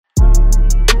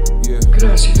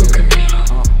Plácido Camilo.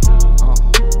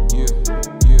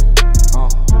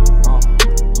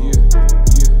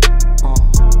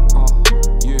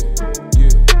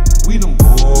 We them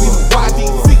boys.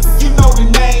 YDC, you know the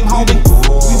name, homie.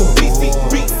 We the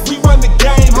BCB, we run the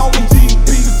game, homie.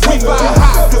 We buy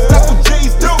high, cause that's what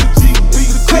G's do.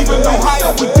 Cleveland,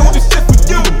 Ohio, we do this shit for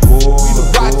you. We the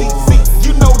YDC,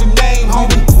 you know the name,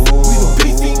 homie. We the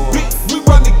BCB, we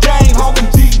run the game, homie.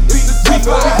 We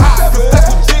buy high, cause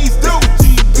that's what G's do.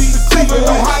 Cleveland,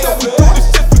 Ohio, we do this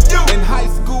shit for you. In high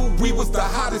school, we was the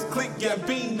hottest clique,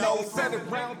 Gambino. Sat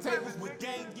at round tables with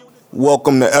gang units.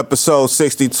 Welcome to episode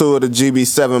 62 of the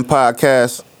GB7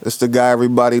 podcast. It's the guy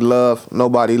everybody love,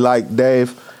 nobody like,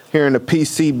 Dave. Here in the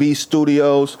PCB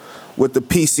studios with the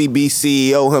PCB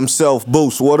CEO himself,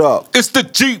 Boost. What up? It's the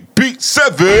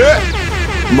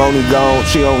GB7. Moni gone,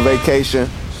 she on vacation,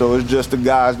 so it's just the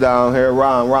guys down here.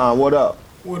 Ron, what up?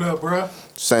 What up, bruh?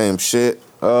 Same shit.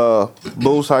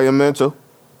 Boost, how you mental?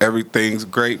 Everything's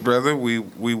great, brother. We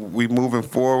moving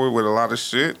forward with a lot of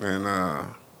shit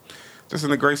and just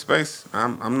in a great space.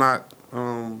 I'm not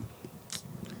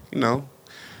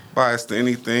biased to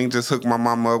anything. Just hooked my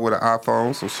mama up with an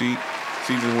iPhone, so she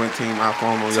just went team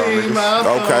iPhone on y'all Team niggas.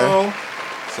 iPhone. Okay.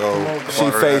 So She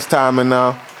bought her that. FaceTiming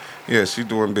now. Yeah, she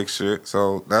doing big shit.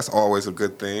 So that's always a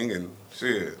good thing. And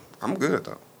shit, I'm good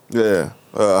though. Yeah.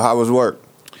 How was work?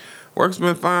 Work's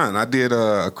been fine. I did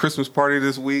a Christmas party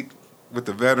this week with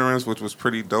the veterans, which was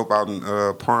pretty dope out in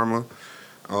Parma.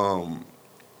 I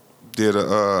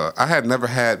had never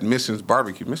had Mission's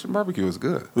barbecue. Mission barbecue was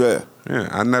good. Yeah. Yeah,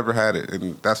 I never had it,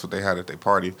 and that's what they had at their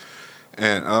party.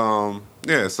 And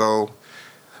so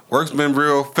work's been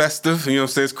real festive. You know what I'm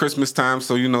saying? It's Christmas time,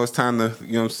 so it's time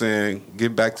to,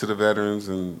 get back to the veterans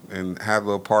and have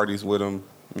little parties with them.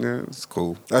 Yeah, it's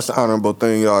cool. That's an honorable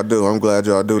thing y'all do. I'm glad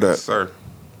y'all do that. Yes, sir.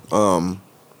 Do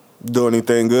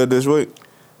anything good this week?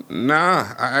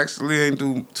 Nah, I actually ain't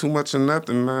do too much of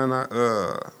nothing, man.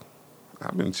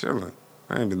 I've been chilling.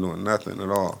 I ain't been doing nothing at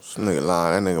all. This nigga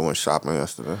lying. That nigga went shopping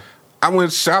yesterday. I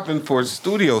went shopping for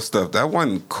studio stuff. That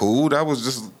wasn't cool. That was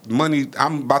just money.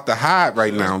 I'm about to hide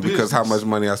right now because how much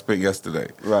money I spent yesterday.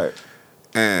 Right.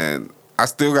 And I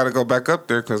still got to go back up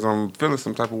there because I'm feeling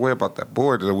some type of way about that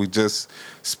board that we just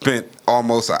spent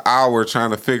almost an hour trying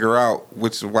to figure out,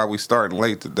 which is why we starting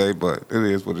late today, but it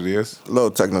is what it is. Little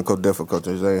technical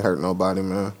difficulties. They ain't hurt nobody,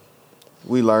 man.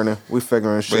 We learning. We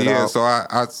figuring shit But yeah, out. so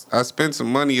I spent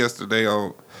some money yesterday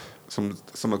on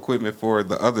some equipment for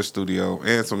the other studio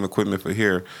and some equipment for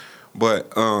here.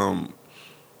 But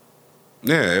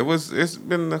it's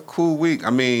been a cool week. I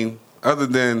mean, other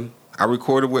than I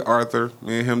recorded with Arthur,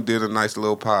 me and him did a nice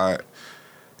little pod.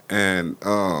 And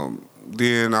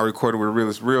then I recorded with Real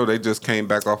is Real. They just came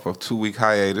back off a 2-week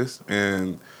hiatus,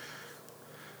 and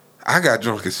I got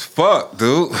drunk as fuck,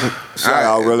 dude. Shout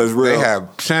out Real is Real. They have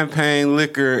champagne,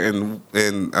 liquor, and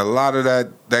a lot of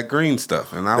that green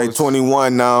stuff. And They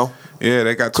 21 now. Yeah,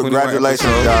 they got 21 Congratulations,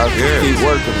 episodes. guys. Yeah. Keep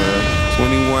working, man.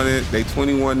 21 in, they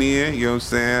 21 in, you know what I'm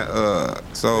saying?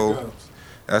 So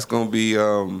that's going to be,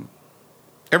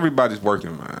 everybody's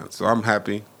working, man. So I'm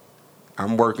happy.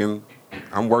 I'm working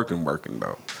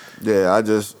though. Yeah, I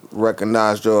just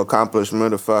recognized your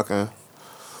accomplishment of fucking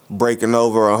breaking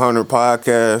over 100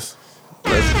 podcasts.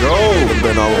 Let's go. It's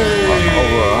been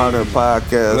over 100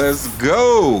 podcasts. Let's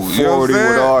go. You know what 40 I'm with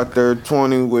saying? Arthur,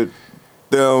 20 with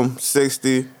them,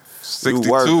 60.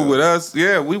 62 working. with us.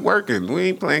 Yeah, we working. We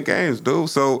ain't playing games, dude.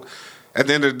 So at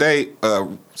the end of the day,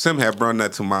 Sim had brought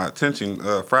that to my attention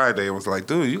Friday and was like,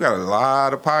 dude, you got a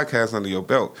lot of podcasts under your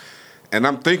belt. And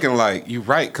I'm thinking like, you're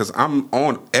right, because I'm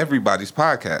on everybody's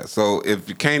podcast. So if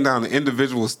you came down to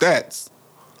individual stats,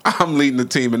 I'm leading the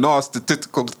team in all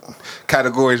statistical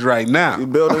categories right now. You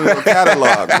building you a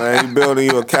catalog, man. You building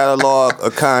you a catalog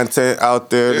of content out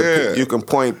there. Yeah. You can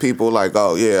point people like,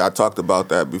 oh, yeah, I talked about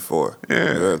that before. Yeah.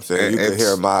 You know what I'm saying? You can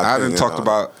hear my opinion. I done talked on it.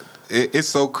 about it. It's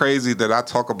so crazy that I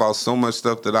talk about so much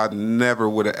stuff that I never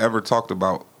would have ever talked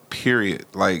about, period.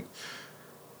 Like,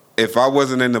 if I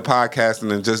wasn't in the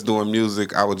podcasting and just doing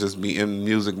music, I would just be in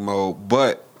music mode.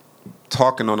 But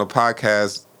talking on a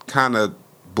podcast kind of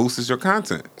boosts your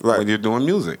content when you're doing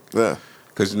music. Yeah.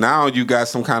 Because now you got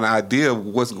some kind of idea of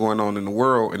what's going on in the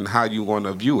world and how you want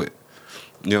to view it.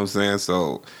 You know what I'm saying?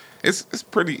 So it's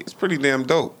pretty damn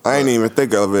dope. I ain't even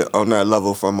think of it on that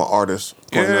level from an artist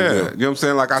point of view. You know what I'm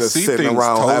saying? Like, I Just see sitting things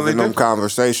around totally having them different.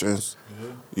 conversations.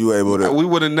 You able to? We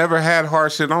would have never had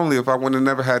Hard Shit Only if I would have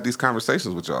never had these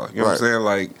conversations with y'all. You know what I'm saying?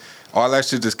 Like, all that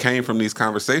shit just came from these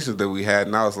conversations that we had,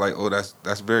 and I was like, oh, that's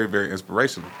very, very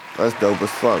inspirational. That's dope as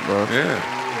fuck, bro. Yeah.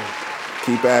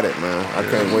 Keep at it, man. I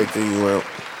can't wait till you win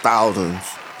thousands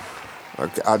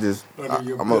I just, Under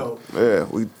your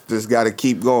belt. we just got to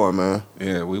keep going, man.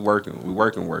 Yeah, we working.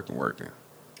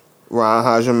 Ryan,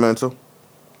 how's your mental?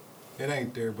 It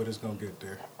ain't there, but it's gonna get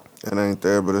there. It ain't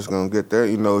there, but it's gonna get there.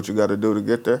 You know what you got to do to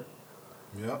get there.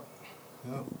 Yep.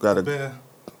 Gotta-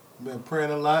 Been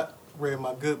praying a lot. Read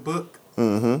my good book.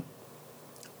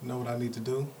 Mm-hmm. Know what I need to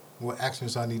do. What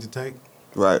actions I need to take.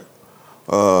 Right.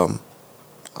 How's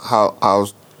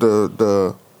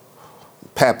the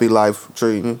pappy life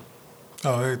treating you?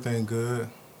 Oh, everything good.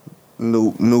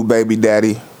 New baby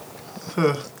daddy.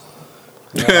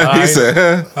 He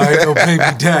said, I ain't no baby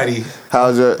daddy.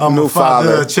 How's your I'm new a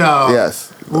father of a child.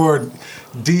 Yes. Or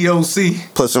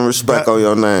DOC, Put some respect on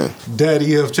your name.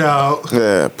 daddy of child.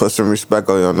 Yeah, put some respect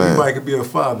on your name. Anybody could be a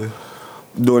father.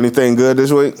 Do anything good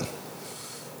this week?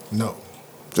 No.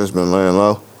 Just been laying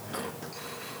low.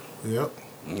 Yep.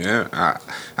 yeah.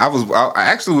 I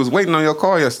actually was waiting on your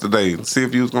call yesterday to see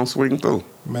if you was gonna swing through.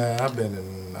 Man, I've been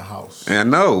in the house. And I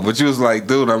know, but you was like,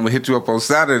 dude, I'm gonna hit you up on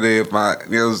Saturday if I,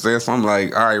 you know what I'm saying? So I'm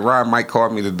like, all right, Ryan might call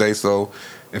me today, so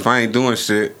if I ain't doing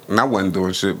shit, and I wasn't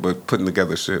doing shit, but putting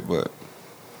together shit, but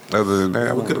other than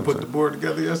that, We could have put the board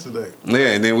together yesterday.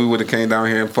 yeah, and then we would have came down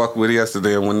here and fucked with it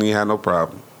yesterday and wouldn't even have no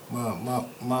problem.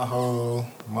 My whole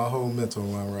mental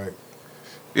went right.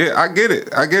 Yeah, I get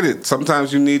it.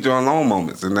 Sometimes you need your alone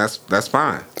moments, and that's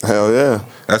fine. Hell yeah.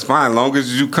 That's fine. Long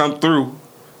as you come through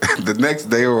the next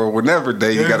day or whenever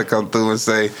day, you Yeah. got to come through and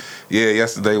say, yeah,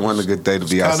 yesterday wasn't a good day to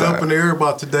be Kind of outside. up in the air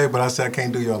about today, but I said I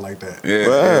can't do y'all like that. Yeah,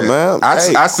 Yeah, man.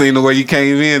 Hey. I seen the way you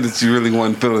came in that you really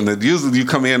wasn't feeling it. Usually you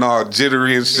come in all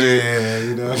jittery and shit. Yeah,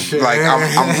 you know. Shit. Like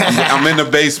I'm in the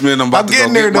basement. I'm about I'm to go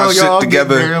getting get there my though, shit y'all.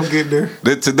 together. I'm getting there.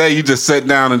 That today you just sat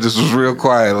down and just was real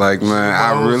quiet. Like, man,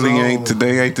 I really ain't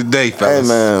today. Ain't the day, Hey, fellas.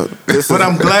 man. But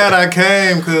I'm glad I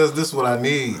came because this is what I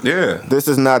need. Yeah. This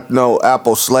is not no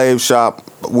Apple slave shop.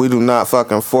 We do not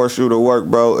fucking force you to work,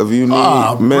 bro. If you need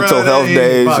mental bruh, health that ain't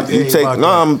days, about- you ain't take. about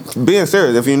No, that. I'm being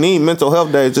serious. If you need mental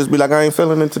health days, just be like, I ain't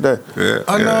feeling it today. Yeah.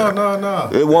 Oh, yeah. no.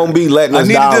 It won't be letting I us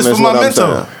needed down. this is for what my I'm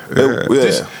mental.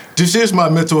 saying. This is my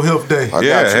mental health day. I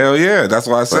Yeah, got you. hell yeah. That's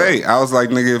why I say. I was like,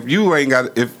 nigga, if you ain't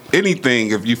got, if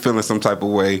anything, if you feeling some type of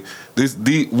way,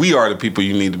 we are the people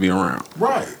you need to be around.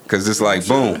 Right. Because it's like,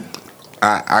 boom,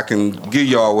 I can give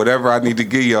y'all whatever I need to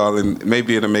give y'all, and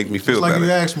maybe it'll make me feel It's like better.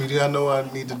 you asked me, I know what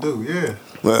I need to do. Yeah.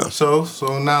 Yeah. So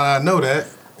now I know that.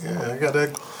 Yeah, I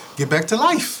gotta get back to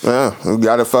life. Yeah, you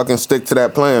gotta fucking stick to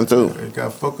that plan too. I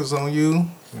gotta focus on you.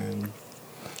 And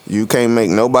You can't make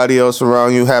nobody else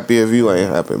around you happy if you ain't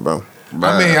happy, bro.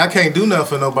 I mean, I can't do nothing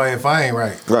for nobody if I ain't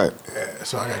right. Right. Yeah,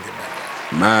 so I gotta get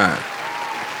back. Man.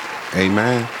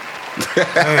 Amen. Hey,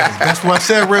 that's why I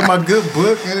said I read my good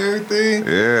book and everything.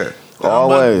 Yeah.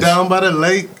 Always. Down by the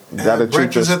lake. Gotta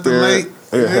treat breakfast your at the spirit, lake.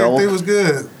 your Everything health. was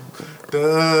good.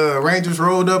 The Rangers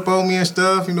rolled up on me and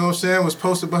stuff, you know what I'm saying, was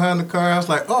posted behind the car. I was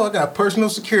like, oh, I got personal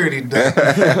security today.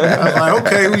 I was like,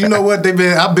 okay, well, you know what?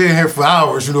 I've been here for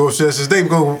hours, you know what I'm saying, since they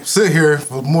go sit here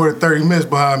for more than 30 minutes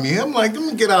behind me. I'm like, let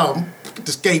me get out, get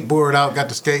the skateboard out, got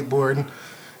the skateboarding.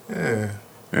 Yeah.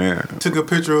 Yeah. Took a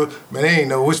picture of, man, they ain't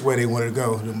know which way they wanted to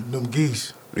go, them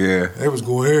geese. Yeah. They was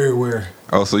going everywhere.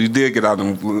 Oh, so you did get out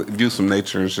and view some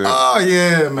nature and shit. Oh,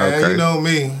 yeah, man. Okay. You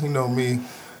know me.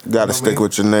 Gotta stick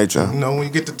with your nature. You know, when you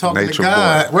get to talking Nature to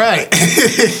God. boy. Right.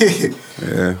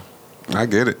 Yeah. I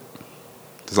get it.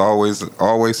 There's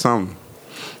always something.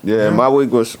 Yeah, my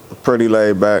week was pretty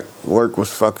laid back. Work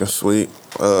was fucking sweet.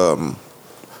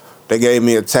 They gave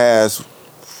me a task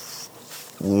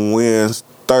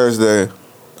Thursday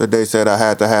that they said I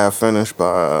had to have finished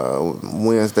by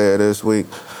Wednesday of this week.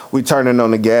 We turning on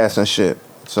the gas and shit.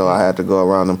 So I had to go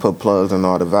around and put plugs in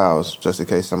all the valves just in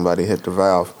case somebody hit the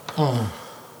valve.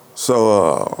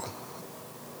 So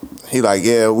he like,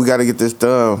 yeah, we got to get this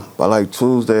done by like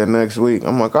Tuesday of next week.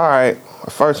 I'm like, all right.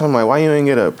 At first, I'm like, why you ain't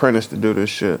get an apprentice to do this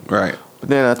shit? Right. But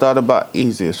then I thought about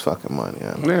easiest fucking money.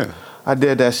 Yeah. I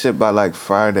did that shit by like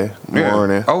Friday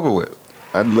morning. Yeah. Over with.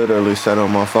 I literally sat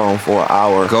on my phone for an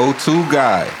hour. Go-to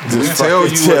guy. We Just tell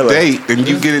fucking you chilling. a date and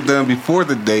you get it done before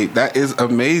the date. That is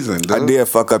amazing, dude. I did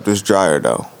fuck up this dryer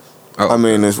though. Oh. I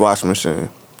mean this washing machine.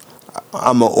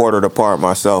 I'm gonna order the part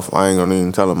myself. I ain't gonna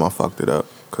even tell him I fucked it up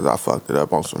because I fucked it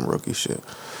up on some rookie shit.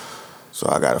 So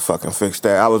I gotta fucking fix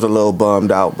that. I was a little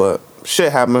bummed out, but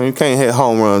shit happened. You can't hit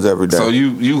home runs every day. So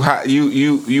you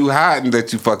hiding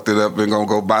that you fucked it up and gonna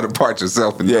go buy the part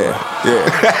yourself and do it.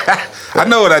 yeah. I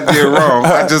know what I did wrong.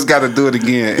 I just got to do it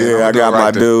again. and Yeah, I'ma I do it got right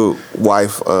my there. dude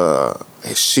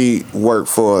wife. She worked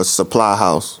for a supply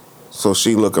house, so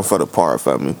she looking for the part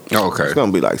for me. Okay. It's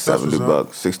gonna be like $70 what's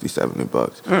up. $60,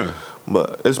 $70.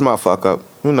 But it's my fuck up.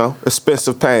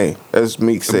 expensive pain, as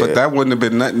Meek said. But that wouldn't have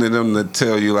been nothing to them to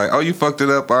tell you like, oh, you fucked it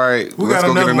up. All right, We let's got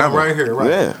go get another another one right here, right?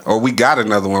 Yeah. Or we got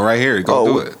another one right here. Go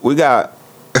do it. We got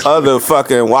other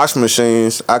fucking wash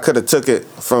machines. I could have took it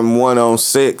from 1 on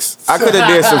 6. I could have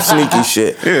did some sneaky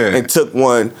shit and took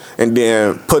one and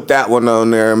then put that one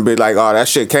on there and be like, oh, that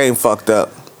shit came fucked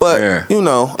up. But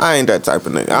I ain't that type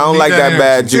of nigga. I don't like that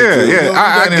bad juju.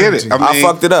 I get it. I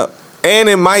fucked it up. And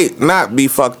it might not be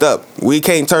fucked up. We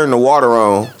can't turn the water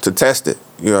on to test it.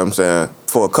 You know what I'm saying?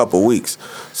 For a couple weeks.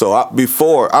 So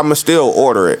I'ma still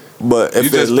order it. But if you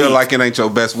just it leak, feel like it ain't your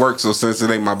best work, so since it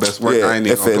ain't my best work, I ain't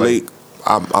even gonna play. If it leak,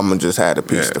 I'm gonna just have a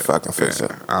piece to fucking fix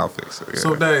it. I'll fix it. Yeah.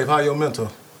 So Dave, how your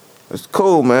mental? It's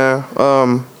cool,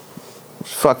 man.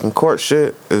 Fucking court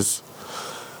shit is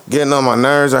getting on my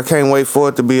nerves. I can't wait for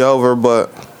it to be over,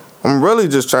 but I'm really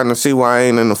just trying to see why I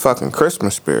ain't in the fucking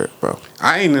Christmas spirit, bro.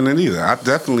 I ain't in it either. I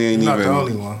definitely ain't Not even. the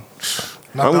only one.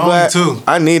 I'm glad only two.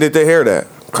 I needed to hear that.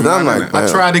 Cause I'm like, I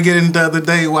tried to get in the other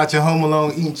day watching Home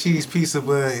Alone eating cheese pizza,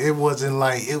 but it wasn't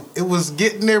like it was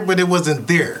getting there, but it wasn't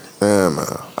there. Yeah, man.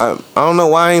 I don't know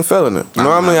why I ain't feeling it.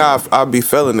 Normally I'll be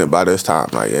feeling it by this time.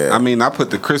 Like, yeah. I mean, I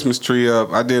put the Christmas tree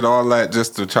up. I did all that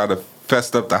just to try to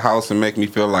fest up the house and make me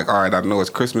feel like, all right, I know it's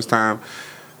Christmas time,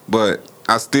 but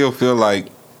I still feel like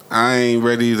I ain't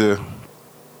ready to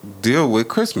deal with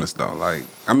Christmas though. Like,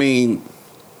 I mean,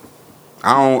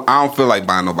 I don't feel like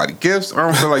buying nobody gifts. I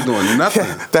don't feel like doing nothing.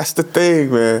 That's the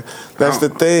thing, man. That's the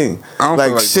thing. I don't like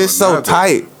feel like shit's doing so nothing.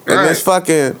 tight. Right. And this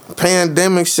fucking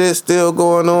pandemic shit still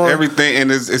going on. Everything,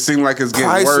 and it seems like it's getting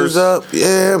Prices worse. up.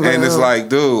 Yeah, man. And it's like,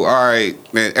 dude, all right,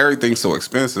 man, everything's so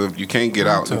expensive. You can't get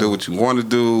out and do what you want to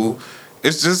do.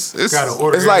 It's just, Gotta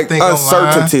order it's like everything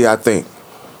uncertainty, I think.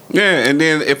 Yeah, and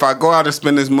then if I go out and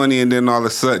spend this money and then all of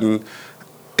a sudden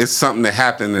it's something that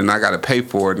happened and I got to pay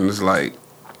for it, and it's like,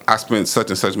 I spent such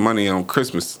and such money on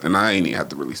Christmas and I ain't even have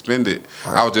to really spend it.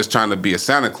 Right. I was just trying to be a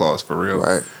Santa Claus for real.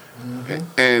 Right.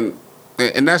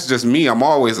 And that's just me. I'm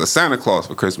always a Santa Claus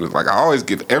for Christmas. Like, I always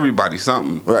give everybody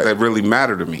something that really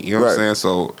matter to me. You know what I'm saying?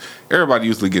 So everybody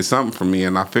usually gets something from me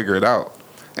and I figure it out.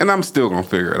 And I'm still going to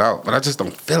figure it out, but I just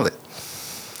don't feel it.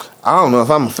 I don't know if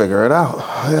I'm going to figure it out.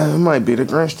 Yeah, it might be the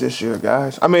Grinch this year,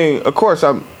 guys. I mean, of course,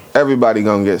 everybody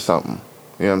going to get something.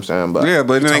 You know what I'm saying? But yeah,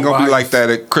 but it ain't gonna be like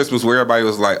that at Christmas where everybody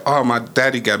was like, oh, my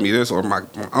daddy got me this, or my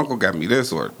uncle got me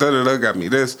this, or da-da-da got me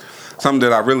this. Something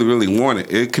that I really, really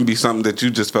wanted. It can be something that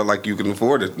you just felt like you can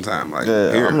afford at the time. Like,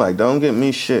 yeah, I'm like, don't get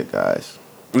me shit, guys.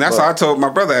 And that's how I told my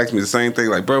brother, asked me the same thing.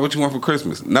 Like, bro, what you want for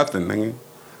Christmas? Nothing, nigga.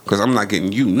 Because I'm not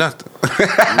getting you nothing.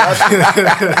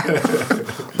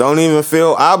 Don't even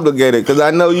feel obligated, because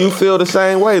I know you feel the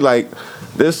same way. Like,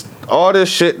 all this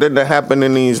shit that happened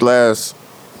in these last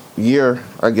year,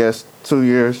 I guess, 2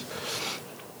 years.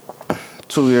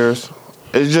 2 years.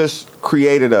 It just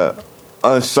created a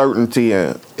uncertainty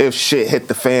and if shit hit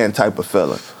the fan type of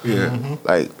feeling. Yeah. Mm-hmm.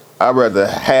 Like, I'd rather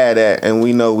have that and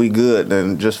we know we good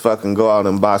than just fucking go out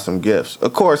and buy some gifts.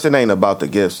 Of course, it ain't about the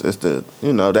gifts. It's the,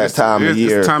 that time of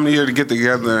year. It's time of year to get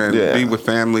together and be with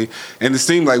family. And it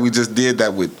seemed like we just did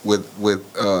that with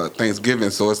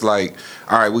Thanksgiving. So it's like,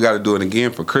 all right, we got to do it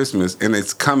again for Christmas. And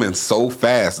it's coming so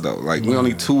fast, though. Like, we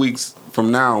only 2 weeks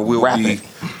from now, we'll be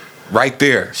right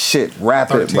there. Shit,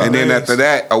 rapid, bro. And then after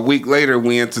that, a week later,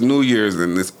 we into New Year's,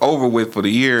 and it's over with for the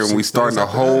year, and we starting a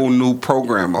whole new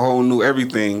program, a whole new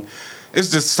everything. It's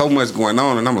just so much going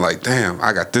on, and I'm like, damn,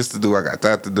 I got this to do, I got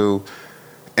that to do,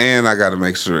 and I got to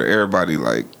make sure everybody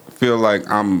feel like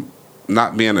I'm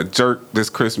not being a jerk this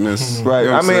Christmas. Right. You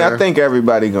know what I mean, I think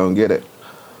everybody gonna get it.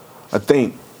 I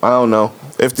don't know.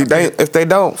 If they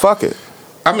don't, fuck it.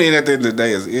 I mean, at the end of the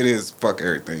day, it is fuck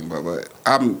everything, but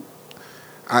I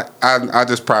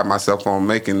just pride myself on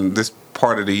making this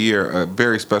part of the year a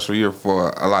very special year for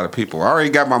a lot of people. I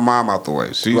already got my mom out the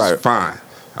way. She's fine.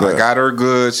 Yeah. I got her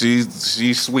good.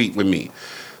 She's sweet with me.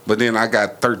 But then I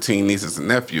got 13 nieces and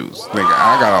nephews. Nigga,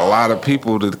 I got a lot of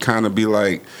people to kind of be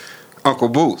like, Uncle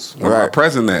Boots, where my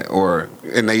present at?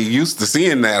 And they used to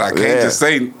seeing that. I can't just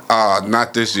say,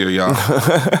 not this year, y'all.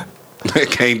 They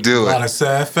can't do it. A lot of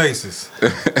sad faces.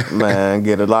 Man,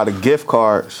 get a lot of gift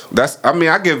cards.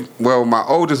 My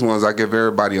oldest ones, I give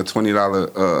everybody a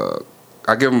 $20,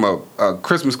 I give them a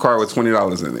Christmas card with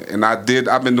 $20 in it. And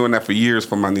I've been doing that for years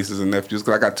for my nieces and nephews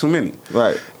because I got too many.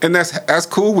 Right. And that's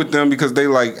cool with them because they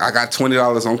like, I got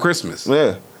 $20 on Christmas.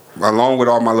 Yeah. Along with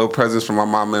all my little presents from my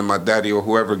mama and my daddy or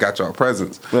whoever got y'all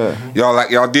presents. Yeah.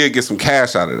 Y'all did get some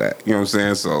cash out of that. You know what I'm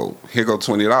saying? So here go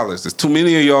 $20. There's too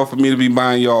many of y'all for me to be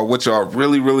buying y'all what y'all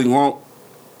really, really want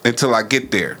until I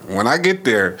get there. When I get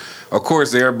there, of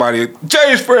course, everybody,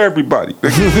 J's for everybody.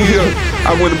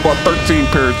 I went and bought 13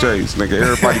 pair of J's, nigga.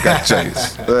 Everybody got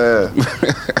J's.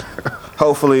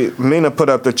 Hopefully, Mina put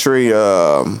up the tree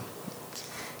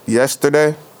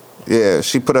yesterday. Yeah,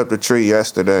 she put up the tree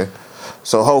yesterday.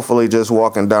 So hopefully just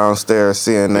walking downstairs,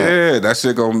 seeing that. Yeah, that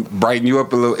shit gonna brighten you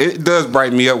up a little. It does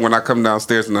brighten me up when I come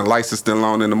downstairs and the lights are still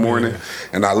on in the morning.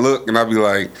 And I look and I be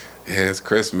like, yeah, it's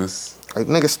Christmas. Like,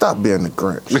 nigga, stop being the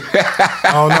Grinch.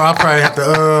 I don't know. I probably have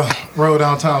to roll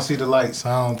downtown, see the lights.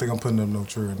 I don't think I'm putting up no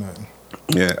tree or nothing.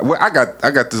 Yeah, well, I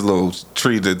got this little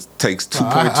tree that takes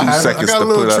 2.2 seconds to put up, dude. I got a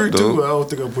little tree too. I don't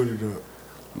think I'll put it up.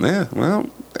 Yeah, well,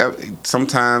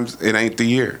 sometimes it ain't the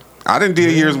year. I done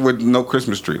did years with no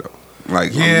Christmas tree though.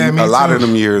 Like a lot of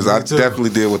them years, I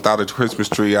definitely did without a Christmas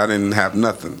tree. I didn't have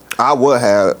nothing. I would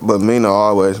have, but Mina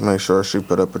always make sure she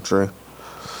put up a tree.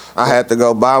 I had to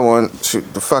go buy one. She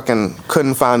fucking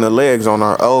couldn't find the legs on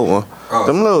our old one. Oh.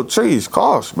 Them little trees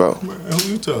cost, bro. Man,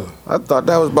 who you telling? I thought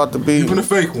that was about to be. Even the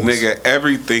fake ones. Nigga,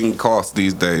 everything costs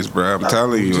these days, bro. I'm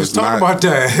telling you, Just talk about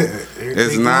that.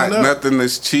 It's not nothing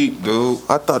that's cheap, dude.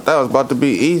 I thought that was about to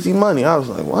be easy money. I was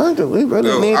like, what? Do we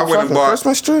really need a fucking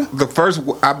Christmas tree?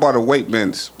 I bought a weight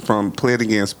bench from Play It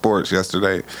Again Sports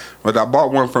yesterday, but I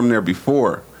bought one from there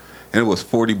before, and it was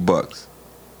 $40.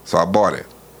 So I bought it.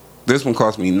 This one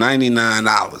cost me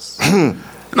 $99.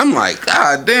 And I'm like,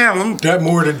 God damn. That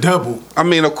more than double. I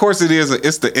mean, of course it is.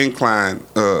 It's the incline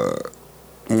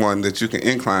one that you can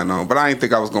incline on. But I didn't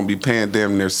think I was going to be paying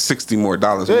damn near $60 more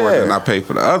than I paid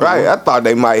for the other one. Right, I thought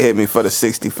they might hit me for the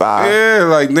 65. Yeah,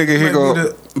 like, nigga, here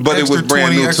go. But it was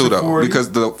brand 20, new too, though. 40.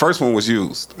 Because the first one was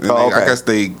used. And okay. I guess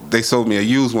they sold me a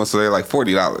used one, so they're like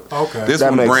 $40. Okay. This That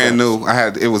one makes brand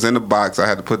sense. new. It was in the box. I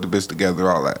had to put the bitch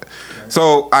together, all that.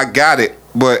 So I got it.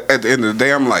 But at the end of the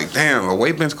day, I'm like, damn, a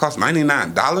weight bench costs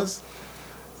 $99?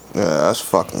 Yeah, that's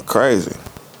fucking crazy.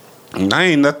 And that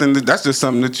ain't nothing. That's just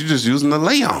something that you just using to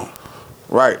lay on.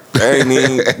 Right. They ain't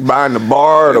even buying the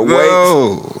bar, the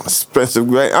weights.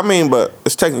 Expensive. I mean, but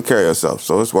it's taking care of yourself,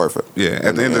 so it's worth it. Yeah,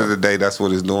 at the end of the day, that's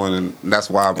what it's doing, and that's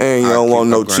why. And you don't want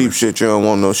no cheap shit. You don't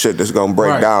want no shit that's gonna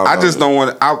break down. I just don't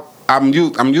want. I'm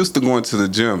used to going to the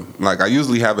gym. Like, I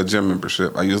usually have a gym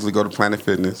membership. I usually go to Planet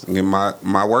Fitness and get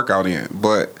my workout in.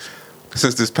 But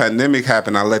since this pandemic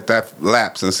happened, I let that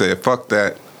lapse and said, fuck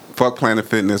that. Fuck Planet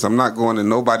Fitness. I'm not going to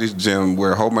nobody's gym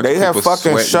where a whole bunch of people have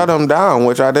fucking sweating. shut them down,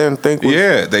 which I didn't think was...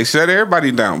 Yeah, they shut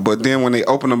everybody down. But then when they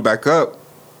opened them back up,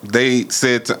 they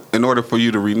said in order for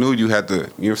you to renew, you had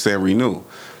to, renew.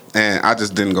 And I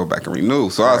just didn't go back and renew.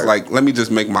 So I was like, let me just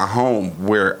make my home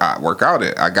where I work out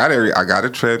at. I got a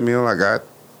treadmill.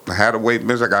 I had a weight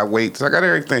bench. I got weights. I got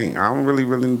everything. I don't really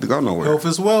need to go nowhere. Health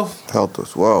is wealth. Health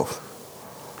is wealth.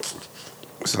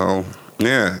 So,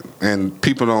 yeah. And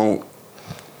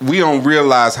we don't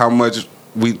realize how much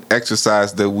we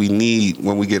exercise that we need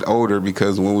when we get older,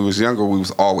 because when we was younger, we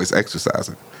was always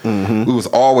exercising. Mm-hmm. We was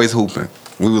always hooping.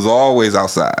 We was always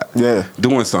outside,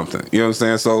 doing something. You know what I'm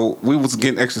saying? So we was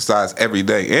getting exercise every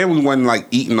day, and we wasn't like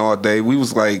eating all day. We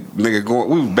was like, nigga,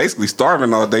 we was basically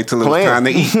starving all day till it was time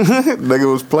to eat.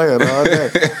 Nigga was playing all day.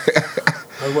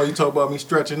 That's why you talk about me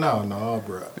stretching out. No,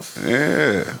 bro.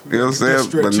 Yeah, you know what I'm saying?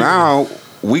 But now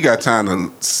we got time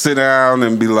to sit down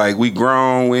and be like, we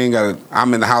grown. We ain't got.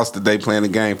 I'm in the house today playing the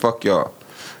game. Fuck y'all.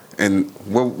 And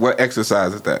what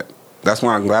exercise is that? That's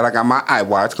why I'm glad I got my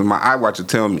iWatch, because my iWatch will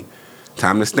tell me,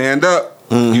 time to stand up.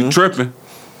 Mm-hmm. You tripping.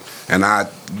 And I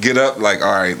get up like,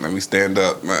 all right, let me stand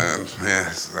up, man.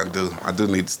 Yes, I do. I do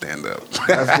need to stand up.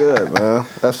 That's good, man.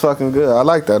 That's fucking good. I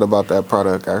like that about that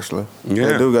product, actually. Yeah.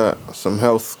 They do got some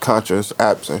health conscious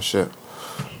apps and shit.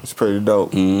 It's pretty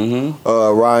dope. Mm-hmm.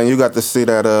 Ryan, you got to see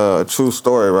that True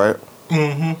Story, right?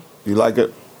 Mm-hmm. You like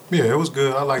it? Yeah, it was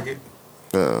good. I like it.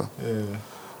 Yeah.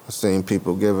 I seen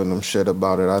people giving them shit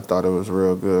about it. I thought it was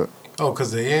real good. Oh,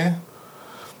 because they in?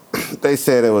 They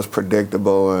said it was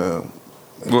predictable and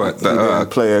what? he didn't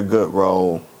play a good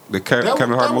role. The Kevin Hart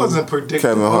movie? That wasn't predictable.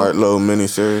 Kevin Hart little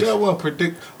miniseries. That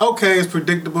wasn't Okay, it's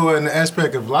predictable in the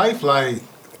aspect of life. Like,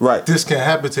 right. This can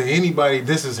happen to anybody.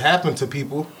 This has happened to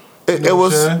people. It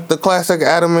was the classic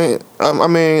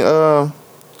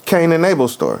Cain and Abel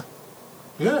story.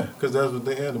 Yeah, because that's what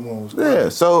the other one was. Yeah,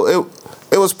 so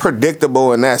it was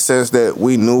predictable in that sense that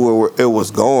we knew where it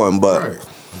was going, but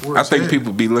I think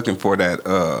people be looking for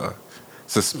that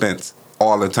suspense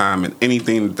all the time, and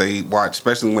anything that they watch,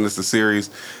 especially when it's a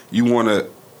series, you want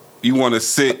to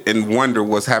sit and wonder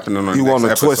what's happening on the next episode. You want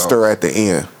a twister at the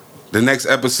end. The next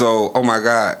episode, oh my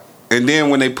God. And then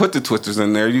when they put the twisters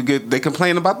in there, they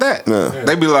complain about that. Yeah.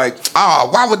 They be like, oh,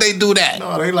 why would they do that?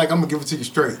 No, they like, I'm going to give it to you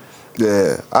straight.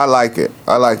 Yeah, I like it.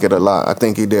 I like it a lot. I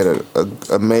think he did an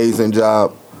amazing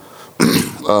job.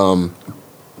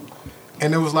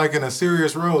 And it was like in a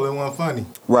serious role. It wasn't funny.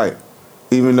 Right.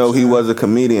 Even though he was a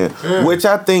comedian, Yeah. which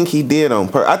I think he did on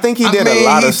purpose. I think he did a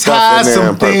lot of stuff in there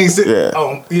on purpose.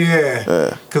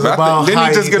 Yeah. Because But about didn't he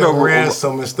how just he get get a-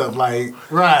 ransom and stuff like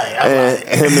right. I'm And like-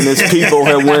 him and his people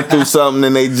had went through something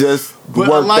and they just But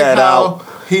worked I like that how out.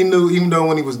 he knew, even though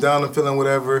when he was down and feeling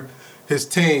whatever, his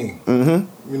team.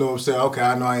 You know what I'm saying? Okay,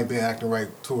 I know I ain't been acting right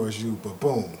towards you, but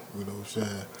boom. You know what I'm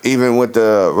saying? Even with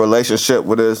the relationship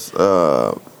with his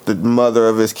the mother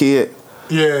of his kid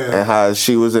Yeah. and how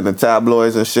she was in the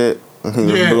tabloids and shit. And he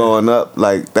was Yeah. blowing up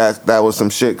like that was some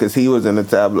shit because he was in the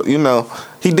tabloid. You know,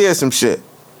 he did some shit.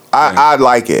 I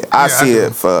like it. I Yeah, see I do.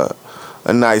 it for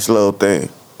a nice little thing.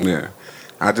 Yeah.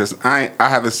 I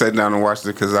haven't sat down and watched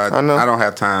it because I know. I don't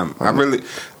have time.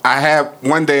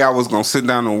 One day I was going to sit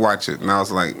down and watch it, and I was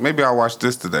like, maybe I'll watch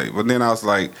this today. But then I was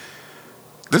like,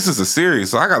 this is a series,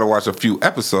 so I got to watch a few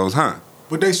episodes, huh?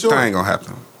 But they short. That ain't going to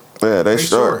happen. Yeah, they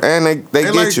short. short. And they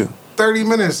get like you. 30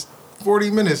 minutes,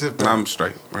 40 minutes if that. I'm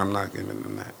straight. I'm not getting into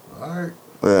that. All right.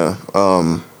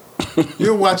 Yeah.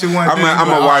 You'll watch it one day. I'm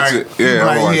going to watch it. Yeah,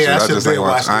 I'm going to watch it. I I should just have ain't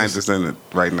watch. I ain't just in it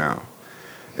right now.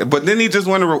 But didn't he just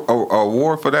win a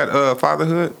award for that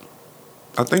fatherhood?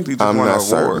 I think he just I'm won an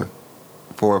not award certain.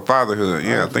 for fatherhood.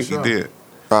 Yeah, I for think sure. he did.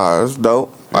 Oh, that's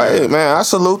dope. Hey, man, I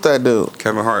salute that dude.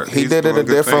 Kevin Hart. He He's did it doing a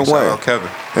good different things. Shout way. out Kevin.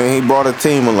 And he brought a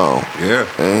team along. Yeah.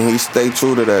 And he stayed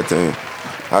true to that team.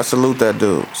 I salute that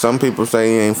dude. Some people say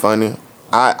he ain't funny.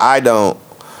 I don't.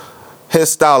 His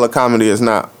style of comedy is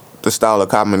not the style of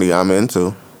comedy I'm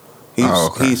into.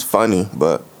 He's funny,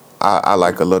 but I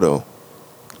like a little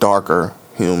darker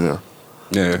humor.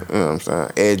 Yeah. You know what I'm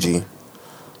saying? Edgy.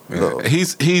 Yeah.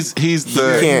 He's Yeah,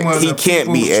 the won He the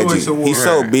can't be People's Choice edgy. Award. He's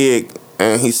so big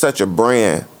and he's such a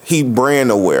brand. He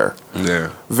brand aware.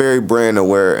 yeah. Very brand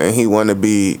aware, and he want to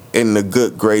be in the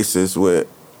good graces with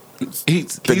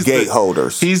He's gate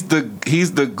holders. He's the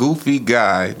goofy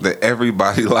guy that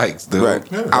everybody likes, dude.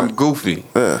 Right. Yeah. I'm goofy.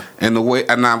 Yeah. And the way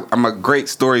I'm a great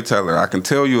storyteller. I can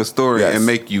tell you a story Yes. and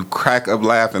make you crack up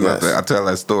laughing Yes. after I tell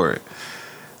that story.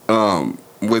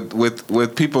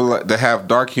 With people that have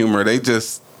dark humor, they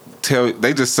just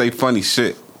say funny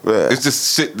shit. Yeah. It's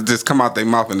just shit that just come out their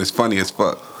mouth and it's funny as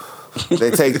fuck.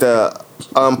 They take the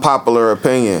unpopular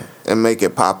opinion and make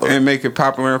it popular. And make it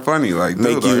popular and funny. Like,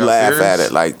 Make dude, are you y'all laugh serious? at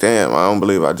it like, damn, I don't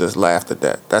believe I just laughed at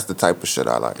that. That's the type of shit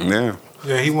I like. Yeah.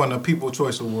 Yeah, he won a People's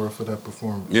Choice Award for that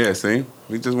performance. Yeah, see?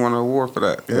 We just won an award for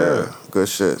that. Yeah. Good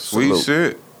shit. Sweet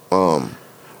Salute. shit.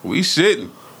 We shitting.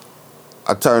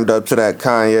 I turned up to that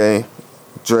Kanye,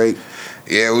 Drake.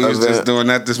 Yeah, we was Event. just doing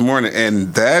that this morning.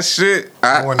 And that shit,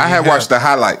 I Morning had we watched had- the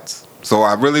highlights. So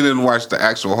I really didn't watch the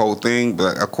actual whole thing.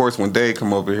 But of course, when Dave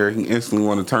come over here, he instantly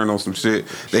want to turn on some shit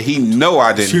that he know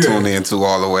I didn't Yeah. tune into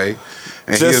all the way.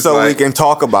 And he Just was so like, we can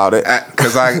talk about it.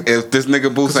 Because if this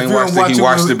nigga Boost 'Cause if ain't you watched don't it, he watch it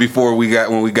watched with- it before when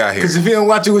we got here. Because if he don't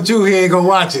watch it with you, he ain't gonna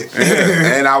watch it. Yeah,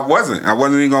 and I wasn't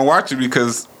even gonna watch it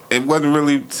because it wasn't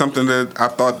really something that I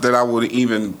thought that I would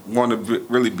even want to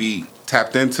really be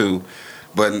tapped into.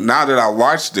 But now that I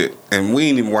watched it, and we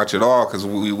didn't even watch it all because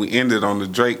we ended on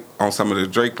some of the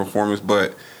Drake performance.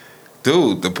 But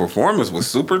dude, the performance was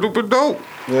super duper dope.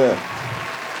 Yeah.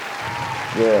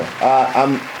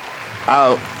 Yeah.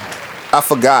 I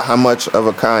forgot how much of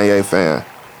a Kanye fan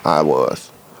I was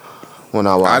when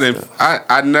I watched it.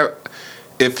 I never.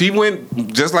 If he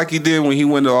went just like he did when he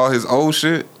went to all his old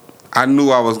shit, I knew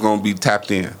I was gonna be tapped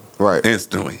in Right.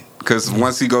 instantly. Because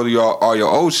once he go to all your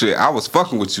old shit, I was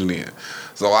fucking with you then.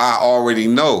 So I already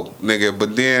know, nigga.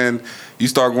 But then you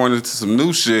start going into some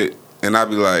new shit, and I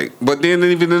be like, but then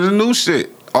even in the new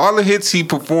shit, all the hits he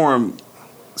performed,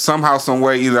 somehow, some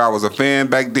way, either I was a fan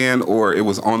back then or it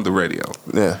was on the radio.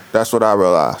 Yeah, that's what I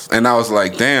realized. And I was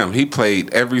like, damn, he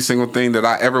played every single thing that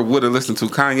I ever would have listened to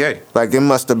Kanye. Like, it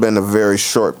must have been a very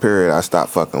short period I stopped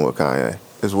fucking with Kanye,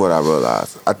 is what I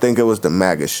realized. I think it was the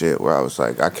MAGA shit where I was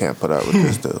like, I can't put up with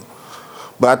this dude.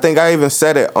 But I think I even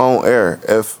said it on air.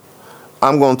 If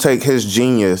I'm going to take his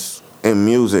genius in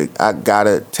music, I got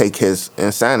to take his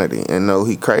insanity and know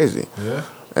he crazy. Yeah.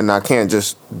 And I can't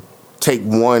just take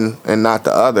one and not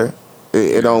the other.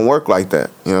 It don't work like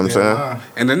that. You know what I'm saying? nah.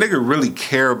 And the nigga really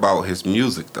care about his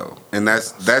music though. And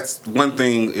that's one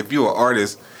thing, if you're an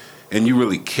artist and you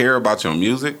really care about your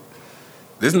music,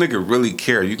 this nigga really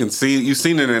care. You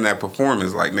seen it in that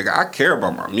performance. Like, nigga, I care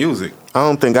about my music. I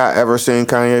don't think I ever seen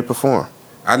Kanye perform.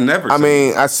 I never I seen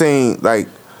mean, I seen like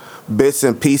bits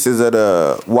and pieces of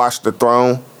the Watch the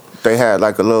Throne. They had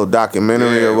like a little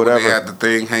documentary or when whatever. They had the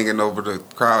thing hanging over the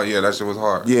crowd. Yeah, that shit was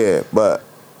hard. Yeah, but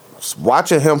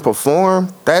watching him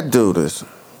perform, that dude is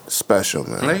special,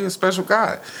 man. He's a special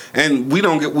guy, and we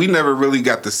never really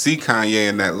got to see Kanye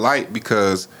in that light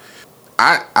because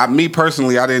me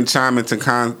personally, I didn't chime into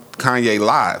Kanye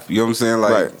live. You know what I'm saying?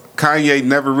 Like Right. Kanye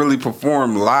never really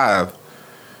performed live.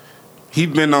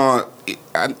 He'd been on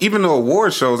even the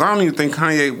award shows. I don't even think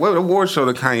what award show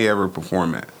did Kanye ever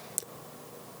perform at?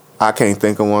 I can't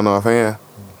think of one offhand.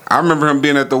 I remember him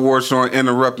being at the award show and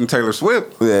interrupting Taylor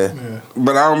Swift. Yeah.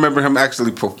 But I don't remember him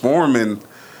actually performing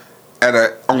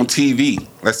on TV.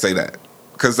 Let's say that,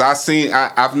 because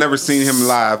I've never seen him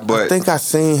live. But I think I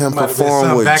seen him Might have been perform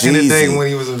something with back in the day Jeezy. when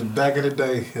he was back in the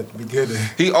day at the beginning.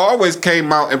 he always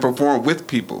came out and performed with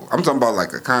people. I'm talking about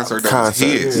like a concert that was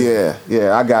his.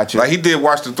 Yeah, I got you. Like he did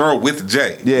Watch the Throne with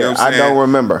Jay. yeah, You know what I I'm saying? don't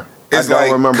remember. It's I don't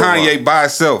like remember Kanye one. by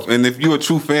himself, and if you're a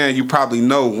true fan, you probably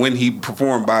know when he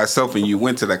performed by himself and you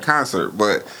went to that concert.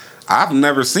 But I've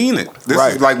never seen it. This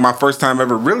Right. is like my first time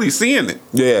ever really seeing it.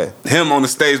 Yeah, Him on the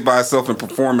stage by himself and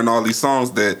performing all these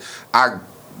songs that I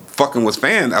fucking was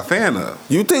a fan of.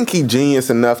 you think he genius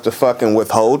enough to fucking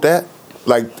withhold that?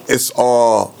 Like it's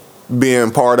all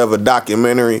being part of a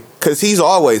documentary? Cause he's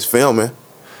always filming.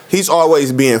 He's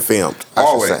always being filmed. I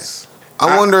should say. Always.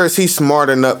 I wonder is he smart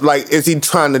enough? Like, is he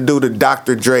trying to do the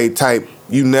Dr. Dre type?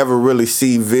 You never really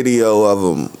see video of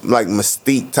him, like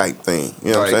Mystique type thing.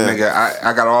 You know Like, what I'm saying? nigga,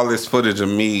 I got all this footage of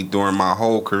me during my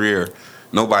whole career.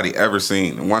 Nobody ever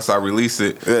seen. And once I release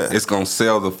it, Yeah. it's gonna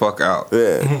sell the fuck out.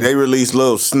 Yeah, they release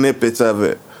little snippets of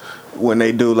it when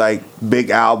they do like big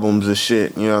albums and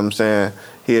shit. You know what I'm saying?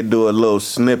 He'd do a little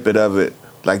snippet of it,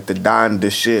 like the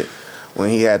Donda shit, when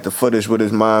he had the footage with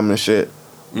his mom and shit.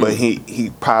 But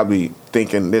he probably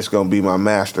thinking this gonna be my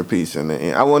masterpiece in the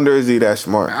end. I wonder is he that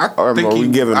smart, or are we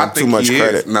giving him too much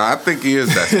credit? No, I think he is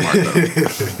that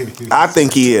smart. Though. I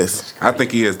think he is. I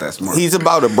think he is that smart. He's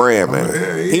about a brand, man.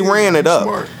 Yeah, He ran it up.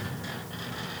 Smart.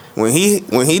 When he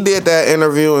did that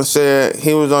interview and said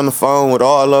he was on the phone with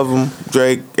all of them,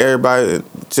 Drake, everybody, and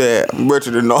said I'm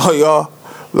richer than all y'all,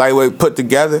 lightweight put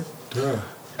together. Yeah.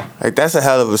 Like that's a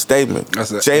hell of a statement.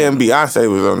 That's a- Jay and Beyonce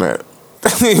was on that.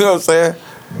 You know what I'm saying?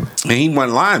 And he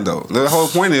wasn't lying though. The whole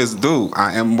point is, dude,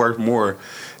 I am worth more.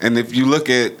 And if you look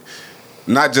at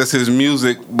not just his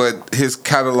music, but his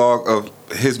catalog of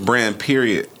his brand,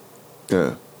 period.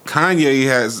 Yeah. Kanye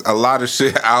has a lot of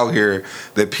shit out here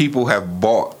that people have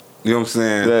bought. You know what I'm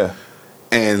saying? Yeah.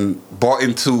 And bought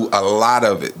into a lot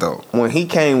of it though. When he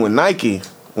came with Nike,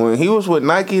 when he was with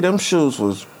Nike, them shoes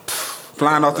was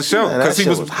Flying off the shelf Man, that because he shit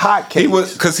was was hotcakes. He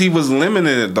was because he was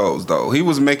limiting those though. He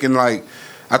was making like,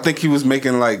 I think he was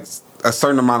making like a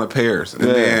certain amount of pairs, and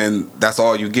Yeah. then that's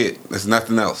all you get. There's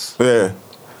nothing else. yeah.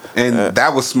 And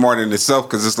that was smart in itself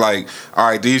because it's like, all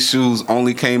right, these shoes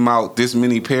only came out this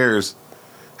many pairs.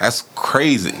 That's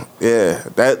crazy. Yeah,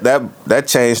 that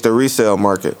changed the resale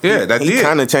market. Yeah, that he did.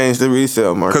 kind of changed the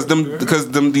resale market. Because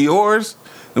them Dior's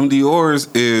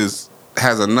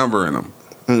has a number in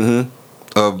them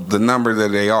of the number that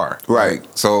they are. Right. Like,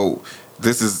 so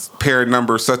this is pair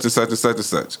number such and such and such and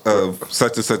such of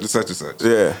such and such and such and such.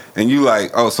 Yeah. And you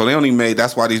like, oh, so they only made.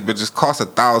 That's why these bitches cost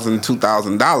 $1,000,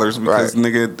 $2,000 because Right.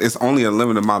 nigga, it's only a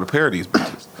limited amount of pair of these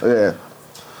bitches. Yeah,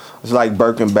 it's like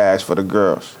Birkin bags for the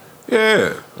girls. Yeah. You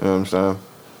know what I'm saying?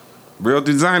 Real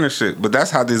designer shit, but that's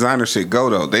how designer shit go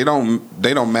though. They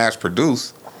don't mass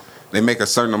produce. They make a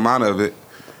certain amount of it,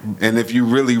 and if you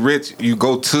really rich, you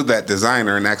go to that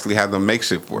designer and actually have them make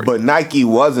shit for you. But Nike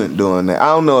wasn't doing that. I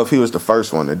don't know if he was the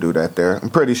first one to do that there. I'm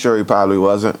pretty sure he probably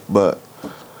wasn't, but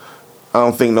I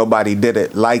don't think nobody did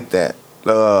it like that,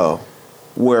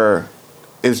 where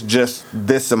it's just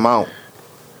this amount.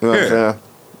 You know what I'm Yeah. saying?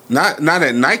 not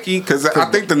at Nike because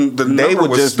I think the They number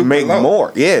would was just stupid make low.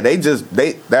 more. Yeah,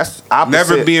 that's opposite.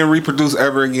 Never being reproduced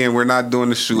ever again. We're not doing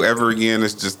the shoe ever again.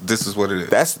 It's just this is what it is.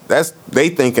 That's they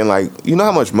thinking like, you know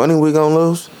how much money we gonna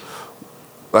lose?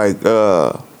 Like,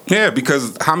 Yeah,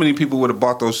 because how many people would have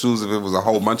bought those shoes if it was a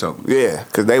whole bunch of them? yeah,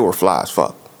 because they were fly as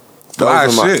fuck. Fly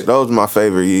Those are shit. those are my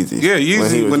favorite Yeezys. Yeah, when he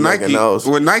Yeezy was with making Nike. those.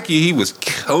 With Nike, he was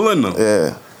killing them.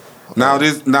 Yeah, Now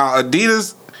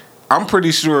Adidas, I'm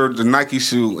pretty sure the Nike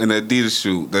shoe and the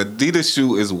Adidas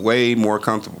shoe is way more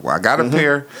comfortable. I got a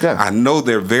pair. Yeah. I know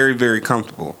they're very, very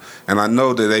comfortable. And I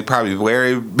know that they probably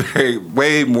very, very,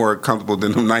 way more comfortable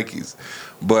than the Nikes.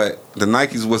 But the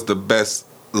Nikes was the best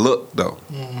look though.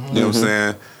 You know what I'm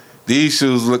saying? These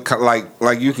shoes look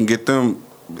like you can get them.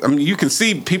 I mean, you can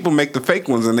see people make the fake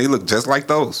ones and they look just like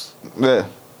those. yeah.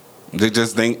 They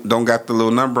just don't got the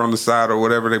little number on the side or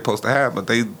whatever they supposed to have, but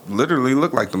they literally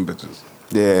look like them bitches.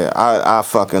 Yeah, I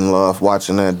fucking love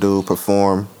watching that dude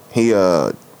perform. He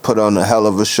put on a hell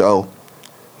of a show.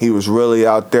 He was really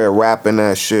out there rapping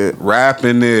that shit.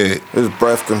 Rapping it. His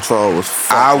breath control was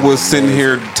I fucking was sitting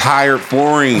amazing. here tired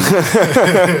for him.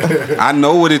 I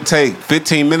know what it take.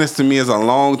 15 minutes to me is a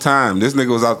long time. This nigga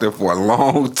was out there for a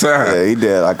long time. Yeah, he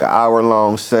did like an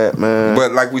hour-long set, man.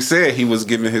 But like we said, he was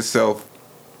giving himself.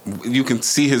 You can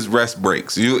see his rest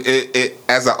breaks.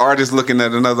 As an artist looking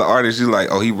at another artist, you like,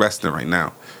 oh, he resting right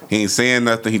now. He ain't saying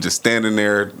nothing. He just standing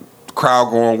there,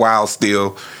 crowd going wild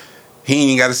still.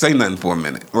 He ain't got to say nothing for a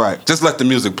minute. Right. Just let the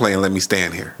music play and let me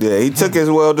stand here. Yeah, he took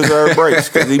his well-deserved breaks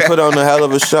because he put on a hell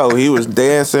of a show. He was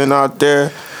dancing out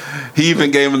there. He even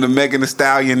gave him the Megan Thee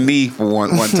Stallion knee for one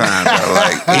time. Bro.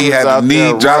 Like he had the out knee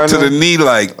there drop to the running. knee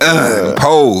like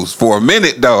pose for a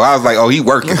minute though. I was like, oh, he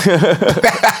working.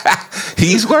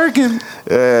 He's working.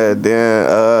 Yeah,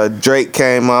 then Drake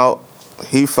came out.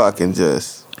 He fucking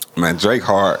just... Man, Drake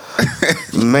hard.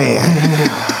 Man,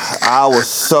 I was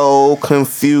so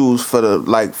confused for the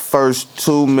like first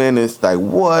 2 minutes. Like,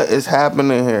 what is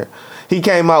happening here? He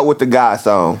came out with the God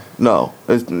song. No,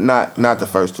 it's not the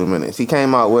first 2 minutes. He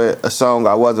came out with a song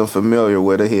I wasn't familiar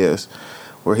with of his,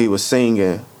 where he was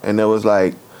singing, and it was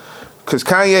like, cause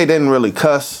Kanye didn't really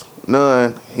cuss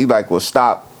none. He like would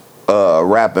stop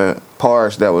rapping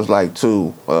parts that was like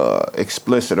too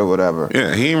explicit or whatever.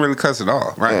 Yeah, he ain't really cuss at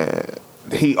all, right? And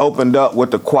he opened up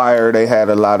with the choir. They had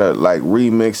a lot of like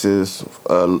remixes,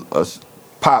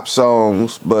 pop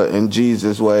songs, but in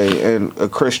Jesus way, in a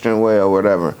Christian way or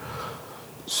whatever.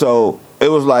 So it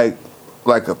was like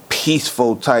a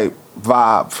peaceful type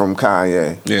vibe from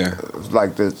Kanye. Yeah. It was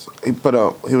like this. He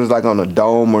was like on a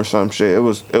dome or some shit. It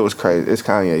was crazy. It's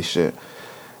Kanye shit.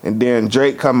 And then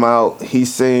Drake come out. He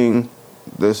sing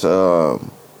this this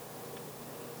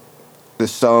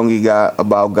song he got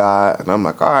about God, and I'm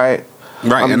like, all right.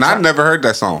 Right, and I've never heard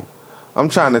that song. I'm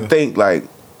trying to think like,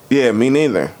 yeah, me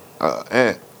neither.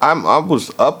 And I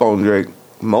was up on Drake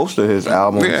most of his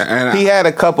albums. Yeah, and he had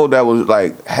a couple that was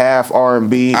like half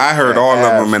R&B. I heard all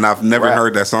of them, and I've never rap.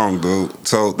 heard that song, dude.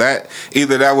 So that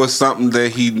either that was something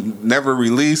that he never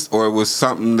released, or it was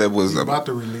something that was About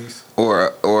to release.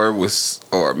 or it was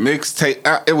or a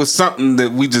mixtape. It was something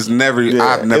that we just never. Yeah,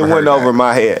 I've never. it heard went that. over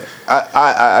my head.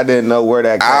 I didn't know where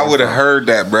that came I would have from. heard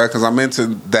that, bro, because I'm into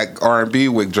that R&B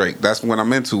with Drake. That's what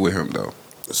I'm into with him, though.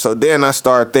 So then I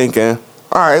started thinking,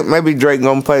 all right, maybe Drake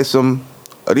gonna play some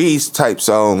of these type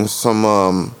songs,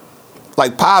 some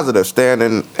like positive, staying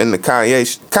in the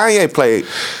Kanye. Kanye played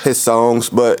his songs,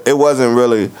 but it wasn't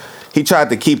really. He tried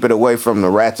to keep it away from the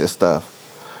ratchet stuff.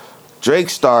 Drake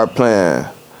started playing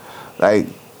like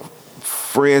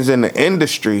Friends in the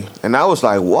Industry, and I was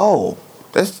like, whoa,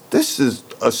 this is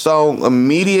a song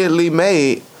immediately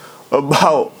made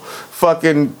about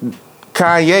fucking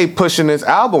Kanye pushing his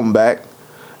album back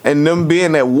and them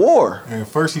being at war. And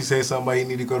first he said somebody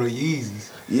need to go to Yeezys.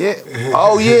 Yeah.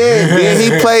 Oh yeah. Then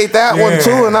he played that one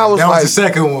too, and I was that like, was the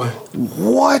second one.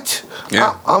 what?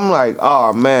 Yeah. I'm like,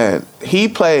 oh man. He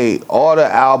played all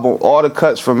the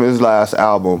cuts from his last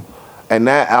album, and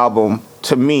that album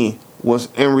to me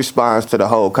was in response to the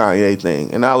whole Kanye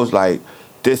thing, and I was like,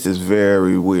 this is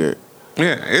very weird.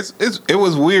 Yeah, it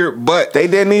was weird, but They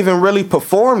didn't even really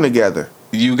perform together.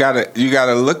 you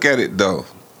gotta look at it though.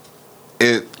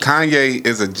 Kanye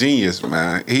is a genius,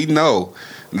 man. He know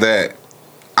that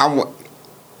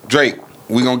Drake,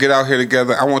 we gonna get out here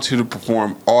together. I want you to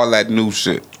perform all that new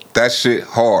shit. That shit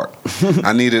hard.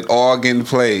 I need it all getting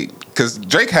played. Cause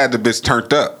Drake had the bitch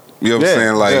turned up. You know what I'm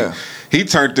saying? Like he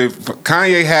turned it.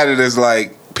 Kanye had it as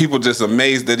like people just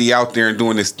amazed that he out there and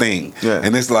doing this thing. Yeah.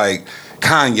 And it's like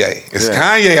Kanye. It's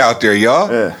Kanye out there,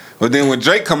 y'all. Yeah. But then when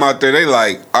Drake come out there, they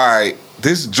like, all right,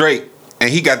 this Drake, and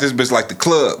he got this bitch like the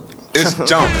club. It's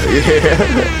jumping.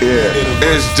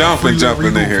 It's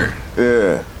jumping in here.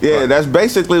 Yeah, that's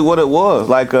basically what it was.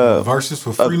 Like a Versus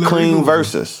for a free clean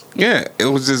versus. Yeah, it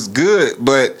was just good.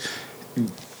 But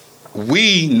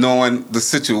we, knowing the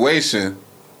situation,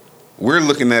 we're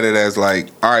looking at it as like,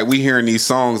 all right, we hearing these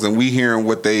songs and we hearing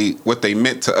what they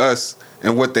meant to us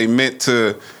and what they meant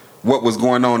to what was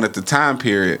going on at the time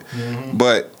period. Mm-hmm.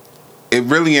 But it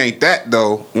really ain't that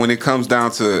though when it comes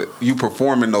down to you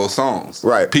performing those songs.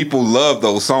 Right. People love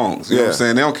those songs. You know what I'm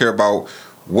saying? They don't care about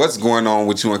what's going on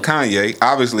with you and Kanye.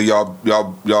 Obviously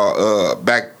y'all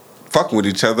back fucking with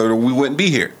each other or we wouldn't be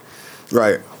here.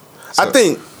 Right. So- I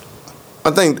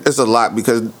think it's a lot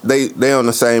because they on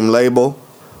the same label.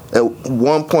 At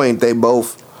one point they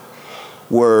both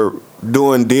were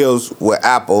doing deals with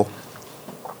Apple.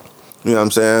 You know what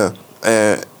I'm saying?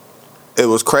 And it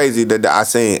was crazy that I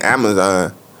seen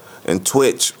Amazon and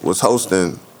Twitch was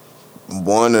hosting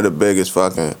one of the biggest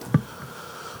fucking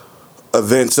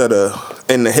events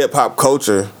in the hip hop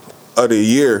culture of the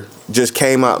year just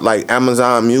came out like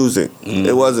Amazon Music.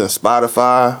 It wasn't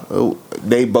Spotify.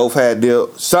 They both had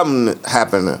deals. Something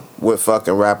happening with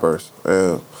fucking rappers.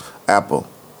 Apple.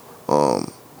 I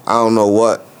don't know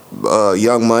what.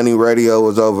 Young Money Radio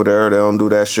was over there. They don't do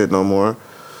that shit no more.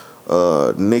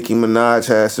 Nicki Minaj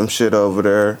had some shit over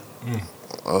there.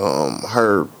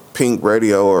 Her Pink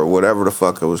Radio or whatever the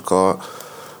fuck it was called.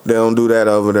 They don't do that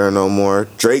over there no more.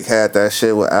 Drake had that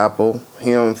shit with Apple.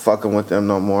 He don't fucking with them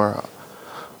no more.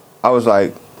 I was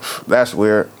like, that's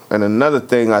weird. And another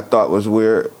thing I thought was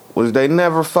weird was they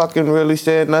never fucking really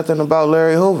said nothing about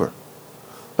Larry Hoover.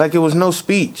 Like, it was no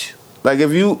speech. Like,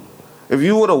 if you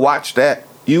would have watched that,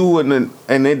 you wouldn't,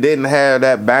 and it didn't have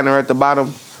that banner at the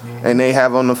bottom, and they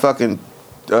have on the fucking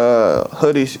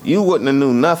hoodies, you wouldn't have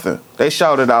knew nothing. They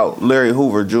shouted out Larry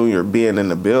Hoover Jr. being in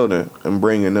the building and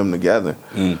bringing them together.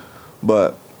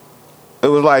 But it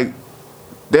was like,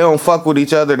 they don't fuck with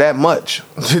each other that much.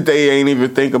 They ain't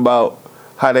even think about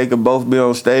how they could both be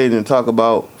on stage and talk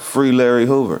about free Larry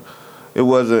Hoover. It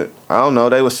wasn't, I don't know,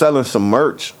 they were selling some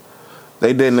merch.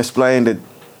 They didn't explain that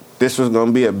this was going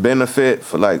to be a benefit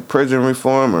for like prison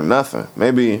reform or nothing.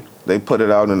 Maybe they put it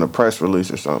out in a press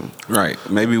release or something. Right.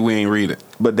 Maybe we ain't read it.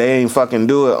 But they ain't fucking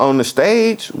do it on the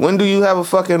stage. When do you have a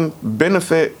fucking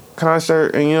benefit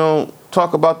concert and you don't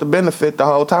talk about the benefit the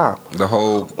whole time? The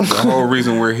whole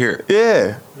reason we're here.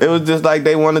 Yeah. It was just like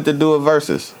they wanted to do a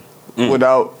versus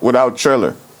without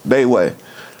Triller. They way.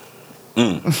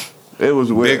 It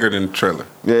was weird. Bigger than Triller.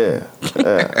 Yeah.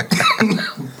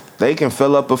 They can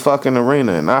fill up a fucking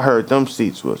arena, and I heard them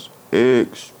seats was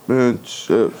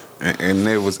expensive. And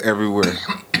it was everywhere.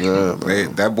 Yeah,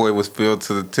 that boy was filled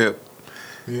to the tip.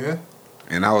 Yeah.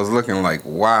 And I was looking like,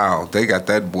 wow, they got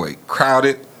that boy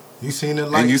crowded. You seen it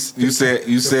like? And you said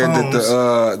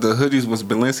that the hoodies was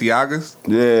Balenciagas?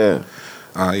 Yeah.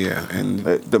 Yeah. And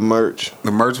the merch.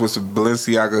 The merch was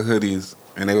Balenciaga hoodies,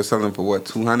 and they were selling for what,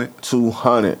 200?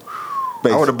 200.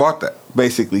 I would have bought that.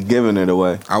 Basically giving it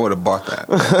away. I would have bought that.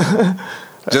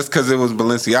 Just because it was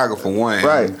Balenciaga for one,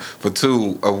 right? And for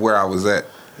two of where I was at.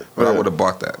 But I would have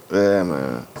bought that. Yeah,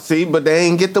 man. See, but they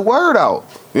ain't get the word out.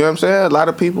 You know what I'm saying? A lot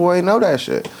of people ain't know that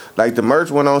shit. Like, the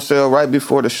merch went on sale right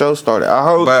before the show started. I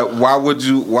heard. But why would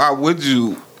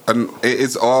you?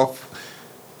 It's off.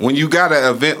 When you got an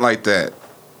event like that,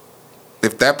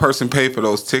 if that person paid for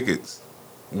those tickets,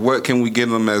 what can we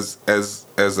give them as a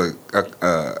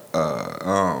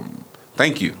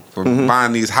thank you for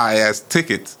buying these high ass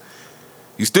tickets?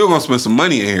 You still gonna spend some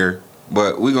money in here,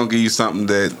 but we're gonna give you something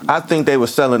that I think they were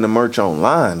selling the merch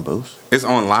online, Boost. It's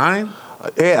online?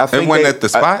 Yeah, I think it wasn't at the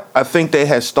spot. I think they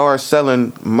had started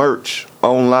selling merch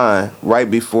online right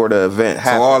before the event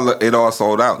happened. So it all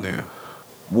sold out then.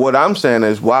 What I'm saying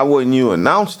is, why wouldn't you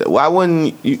announce that? Why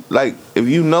wouldn't you, like, if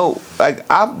you know, like,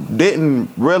 I didn't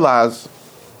realize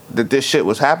that this shit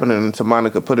was happening until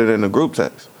Monica put it in the group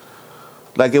text.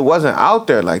 Like, it wasn't out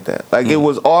there like that. Like, it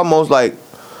was almost like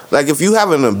if you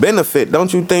having a benefit,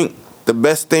 don't you think the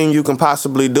best thing you can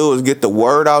possibly do is get the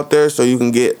word out there so you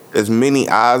can get as many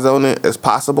eyes on it as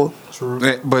possible?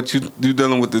 True. But you're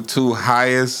dealing with the two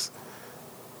highest,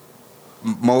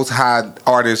 most high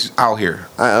artists out here.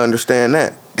 I understand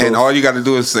that. And all you got to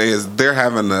do is say is they're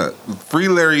having a free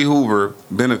Larry Hoover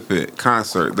benefit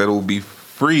concert that will be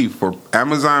free for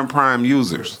Amazon Prime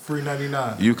users. Free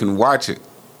 99. You can watch it,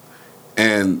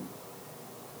 and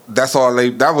that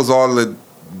was all that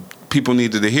people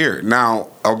needed to hear. Now,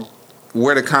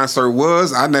 where the concert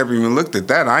was, I never even looked at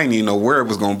that. I didn't even know where it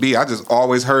was going to be. I just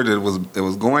always heard that it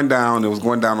was going down. It was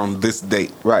going down on this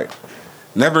date. Right.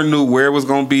 Never knew where it was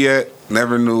going to be at.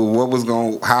 Never knew how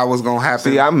it was going to happen.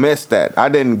 See, I missed that. I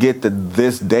didn't get to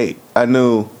this date. I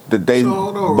knew that they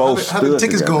both stood how the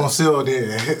tickets together. going to sell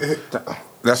then?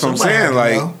 That's what I'm saying.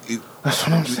 That's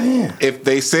what I'm saying. If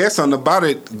they said something about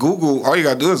it, Google, all you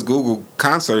got to do is Google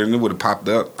concert and it would have popped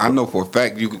up. I know for a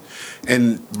fact you could,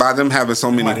 and by them having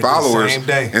so many followers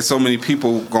and so many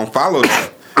people going to follow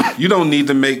that, you don't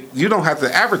have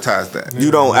to advertise that.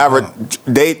 You don't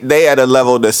they at a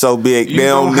level that's so big, they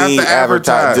don't need to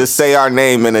advertise. Just say our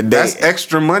name in a day. That's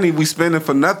extra money we spending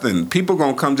for nothing. People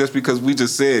going to come just because we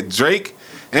just said Drake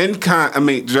and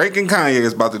Kanye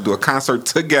is about to do a concert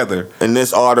together. And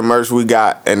this all the merch we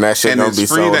got, and that shit gonna be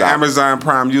sold out. And it's free to Amazon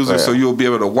Prime users, so you'll be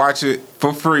able to watch it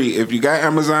for free. If you got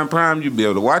Amazon Prime, you'll be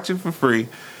able to watch it for free.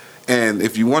 And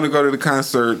if you want to go to the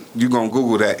concert, you're going to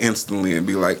Google that instantly and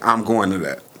be like, I'm going to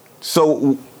that.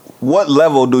 So what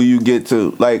level do you get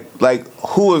to? Like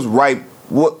who is right?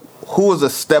 Who is a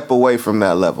step away from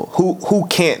that level? Who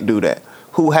can't do that?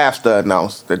 Who has to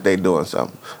announce that they doing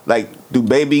something? Like, do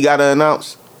Baby got to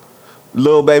announce?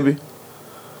 Lil Baby?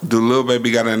 Do Lil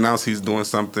Baby got to announce he's doing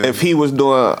something? If he was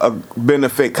doing a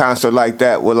benefit concert like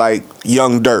that with like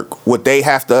Young Dirk, would they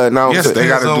have to announce Yes, it? they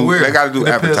got to do. They got to do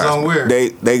Depends on advertisement. where.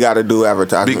 They got to do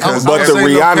advertising. Because- But I the would say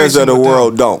Rihannas of the location, but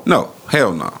world don't. No,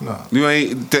 hell no. No. You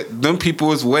ain't. Them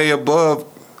people is way above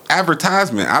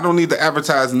advertisement. I don't need to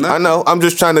advertise nothing. I know. I'm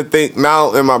just trying to think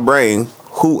now in my brain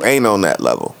who ain't on that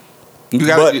level. You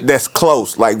got But that's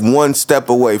close, like one step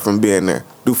away from being there.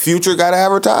 Do Future got to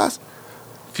advertise?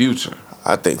 Future.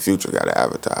 I think Future got to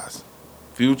advertise.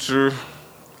 Future.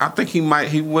 I think he might.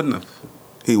 He wouldn't have.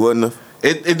 He wouldn't have.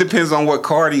 It depends on what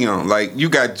card he on. Like you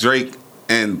got Drake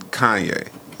and Kanye.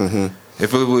 Mm-hmm.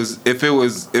 If it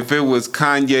was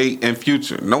Kanye and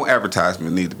Future, no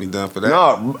advertisement need to be done for that.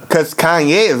 No, because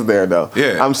Kanye is there though.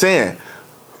 Yeah. I'm saying,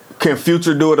 can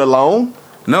Future do it alone?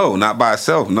 No, not by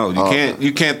itself. No, you Oh. can't.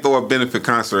 You can't throw a benefit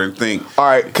concert and think, All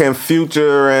right, can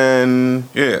Future and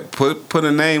yeah, put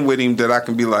a name with him that I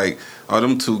can be like, oh,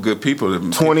 them two good people.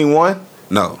 21?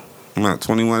 No,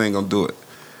 21 ain't gonna do it.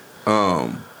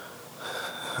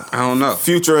 I don't know.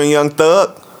 Future and Young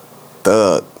Thug?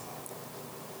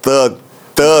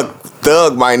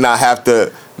 Thug might not have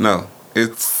to. No,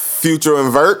 it's Future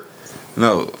and Vert?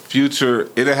 no Future.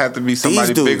 It'll have to be These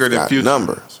somebody dudes bigger than got Future.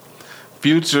 numbers.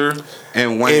 Future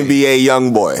and Wayne. NBA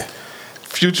Youngboy.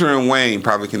 Future and Wayne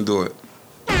probably can do it.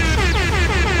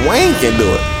 Wayne can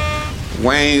do it.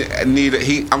 Wayne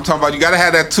I'm talking about you gotta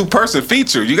have that 2-person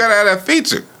feature. You gotta have that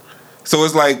feature. So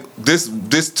it's like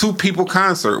this 2 people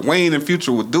concert. Wayne and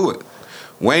Future would do it.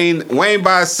 Wayne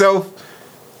by itself.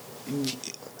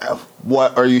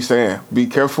 What are you saying? Be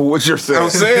careful what you're saying. I'm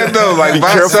saying though, like Be by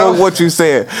careful itself. what you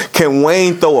saying. Can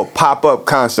Wayne throw a pop-up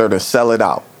concert and sell it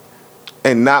out?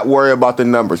 And not worry about the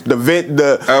numbers. The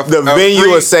venue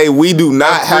free- will say we do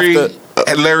not have to.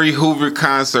 a Larry Hoover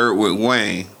concert with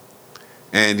Wayne,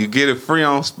 and you get it free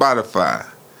on Spotify.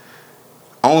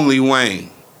 Only Wayne.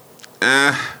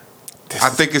 I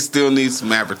think it still needs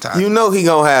some advertising. You know he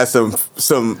gonna have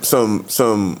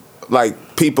some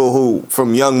like people who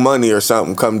from Young Money or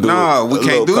something come do. No, we a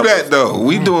can't do little that couple-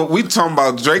 though. We talking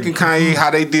about Drake and Kanye,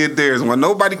 how they did theirs. When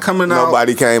nobody coming out,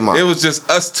 Nobody came out. It was just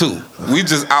us two. We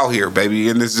just out here, baby,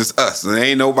 and it's just us. There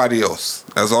ain't nobody else.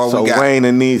 That's all So we got. Wayne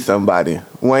and need somebody.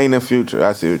 Wayne and Future.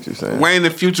 I see what you're saying. Wayne in the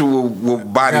future will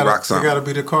body rock It something. gotta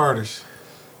be the Carters.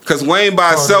 Because Wayne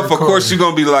by itself, of course, you're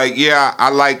going to be like, yeah, I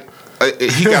like,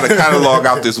 he got a catalog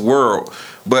out this world.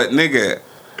 But nigga,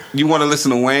 you want to listen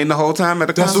to Wayne the whole time at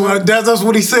the concert? That's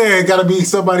what he said. Gotta be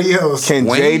somebody else. Can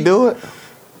Wayne? Jay do it?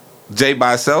 Jay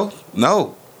by itself?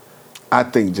 No. I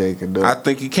think Jay can do it. I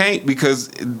think he can't because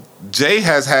Jay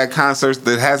has had concerts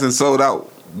that hasn't sold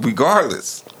out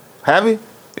regardless. Have he?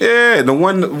 Yeah, the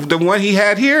one he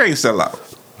had here ain't sell out.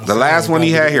 The last one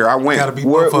he had here, I went Gotta be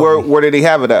Where, both of where, them. where did he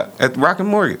have it at? at Rock and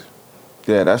Mortgage.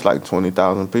 Yeah, that's like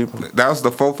 20,000 people. That was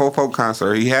the 444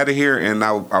 concert. He had it here, and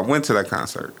I went to that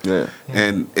concert. Yeah.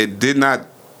 And it did not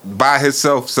by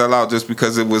itself sell out just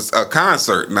because it was a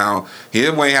concert. Now, he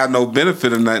ain't have no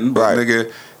benefit or nothing, but Right.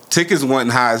 nigga, tickets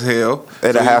wasn't high as hell.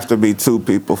 It'd So have to be 2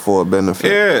 people for a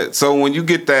benefit. yeah, so when you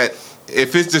get that,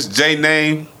 if it's just J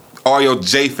name, all your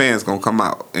J fans gonna come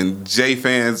out. And J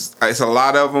fans, it's a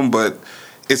lot of them, but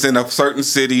it's in a certain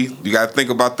city. You gotta think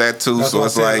about that too. That's so why I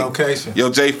it's said like, location. your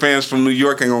J fans from New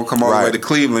York ain't gonna come all the way Right. to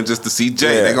Cleveland just to see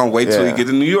Jay. Yeah, They're gonna wait till yeah. he get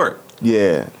to New York.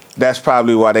 Yeah. That's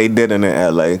probably why they did it in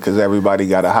LA, because everybody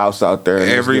got a house out there. And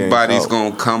it's getting Everybody's cold.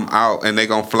 gonna come out and they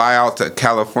gonna fly out to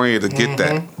California to get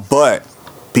that. But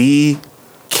be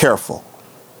careful.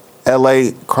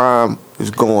 LA crime is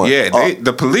going Yeah, up.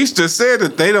 the police just said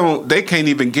that they can't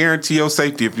even guarantee your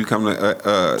safety if you come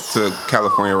to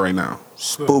California right now.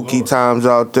 Spooky Lord. times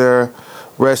out there.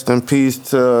 Rest in peace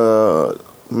to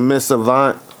Miss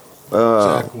Avant,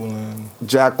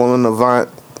 Jacqueline Avant,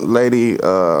 lady.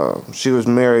 She was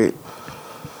married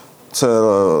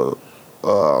to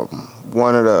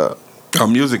one of the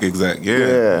Music exec,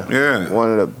 yeah.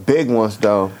 one of the big ones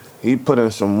though. He put in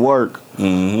some work.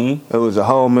 Mm-hmm. It was a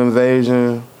home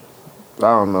invasion. I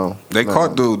don't know. They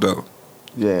caught dude though,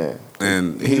 Yeah.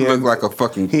 and he He looked end- like a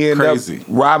fucking He ended crazy.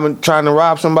 up trying to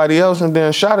rob somebody else and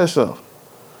then shot himself.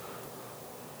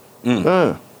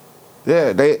 Mm.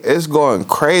 Yeah, it's going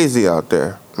crazy out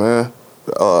there, man.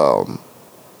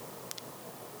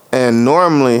 And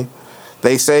normally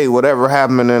they say whatever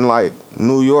happened in like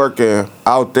New York and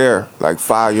out there, like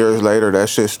 5 years later, that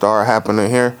shit start happening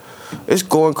here. It's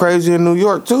going crazy in New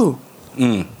York too.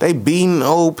 Mm. They beating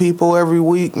old people every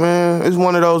week, man. It's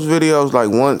one of those videos like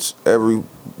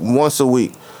once a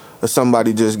week of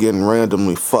somebody just getting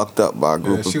randomly fucked up by a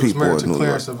group Yeah, of she was people married in to New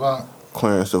Clarence York. Avant.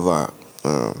 Clarence Avant.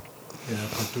 Yeah,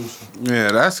 producer.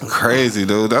 Yeah, that's crazy,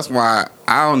 dude. That's why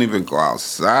I don't even go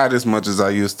outside as much as I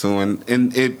used to, and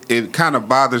it kind of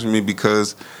bothers me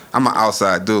because I'm an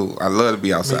outside dude. I love to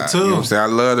be outside. too. You know what I'm saying? I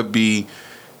love to be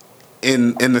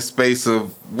in the space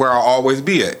of where I'll always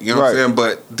be at. You know what I'm Right. saying?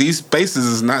 But these spaces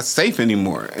is not safe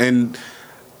anymore, and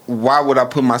why would I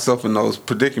put myself in those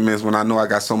predicaments when I know I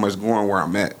got so much going where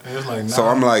I'm at? It's like, So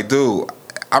nah. I'm like, dude,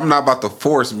 I'm not about to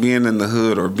force being in the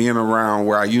hood or being around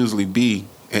where I usually be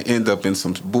and end up in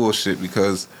some bullshit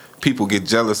because people get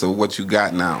jealous of what you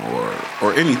got now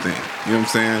or anything. You know what I'm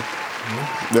saying?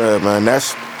 Yeah, man,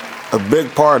 that's a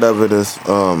big part of it is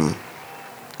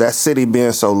that city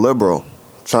being so liberal,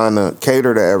 trying to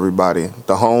cater to everybody.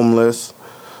 The homeless,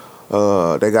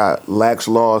 they got lax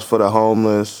laws for the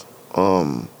homeless,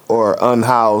 or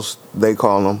unhoused, they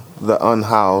call them, the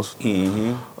unhoused.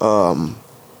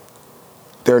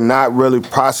 They're not really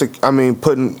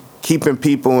keeping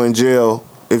people in jail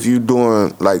if you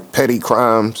doing like petty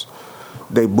crimes.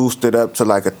 They boost it up to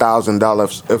like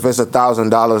 $1,000. If it's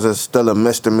 $1,000, it's still a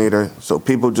misdemeanor. So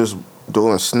people just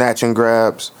doing snatch and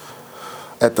grabs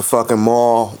at the fucking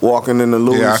mall, walking in the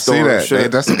Louis Yeah, I store see and that.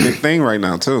 shit. That's a big thing right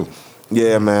now too.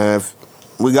 Yeah, man. If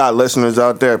we got listeners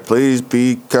out there, please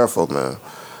be careful, man.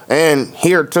 And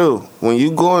here too, when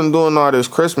you go and doing all this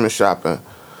Christmas shopping,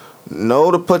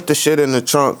 know to put the shit in the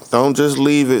trunk. Don't just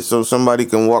leave it so somebody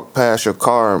can walk past your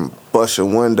car and bust your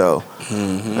window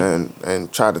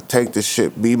and try to take the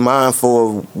shit. Be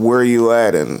mindful of where you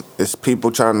at, and it's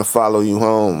people trying to follow you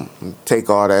home and take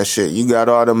all that shit. You got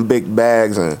all them big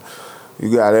bags and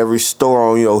you got every store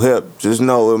on your hip. Just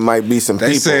know it might be some They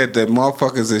people. said that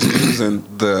motherfuckers is using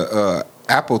the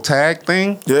Apple Tag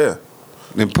thing Yeah,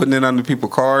 and putting it under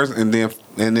people's cars and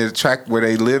then track where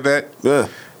they live at. yeah,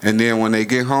 And then when they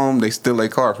get home, they steal their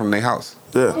car from their house.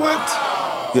 yeah.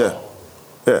 What? Yeah.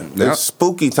 Yeah. Yep. It's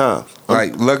spooky time.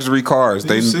 Like luxury cars. Are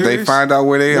They you serious? find out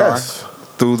where they Yes.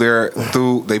 are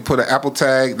they put an Apple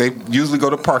Tag. They usually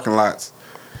go to parking lots,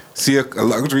 see a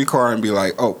luxury car and be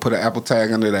like, oh, put an Apple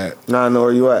Tag under that. Now I know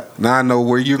where you at. Now I know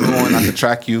where you're going. I can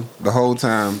track you the whole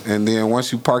time. And then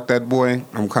once you park that boy,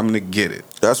 I'm coming to get it.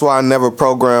 That's why I never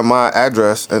program my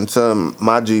address into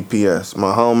my GPS,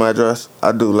 my home address.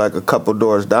 I do like a couple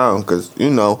doors down because,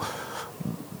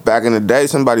 back in the day,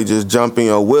 somebody just jump in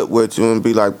your whip with you and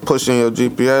be like pushing your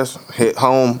GPS, hit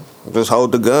home, just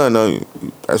hold the gun on you.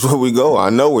 That's where we go. I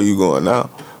know where you going now.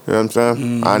 You know what I'm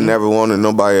saying? I never wanted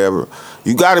nobody ever.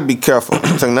 You got to be careful.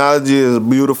 Technology is a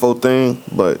beautiful thing,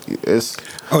 but it's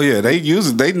Oh yeah, they use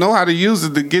it. They know how to use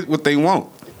it to get what they want.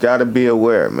 got to be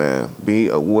aware, man. Be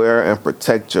aware and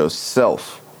protect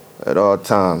yourself at all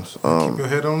times. Keep your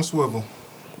head on the swivel.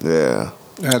 Yeah.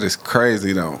 That is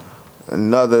crazy though.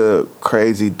 Another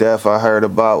crazy death I heard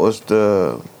about was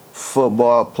the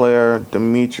football player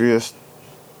Demarius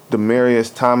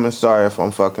Thomas. Sorry if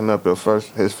I'm fucking up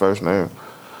his first name,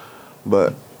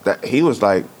 but he was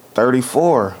like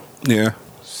 34. Yeah.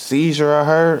 Seizure, I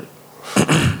heard.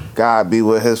 God be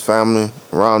with his family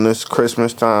around this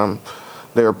Christmas time.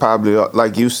 They were probably,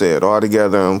 like you said, all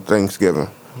together on Thanksgiving.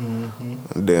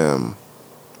 And then,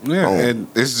 Yeah, and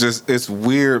it's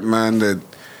weird, man, that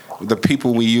the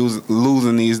people we use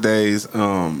losing these days,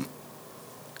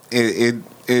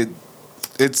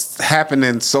 it's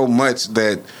happening so much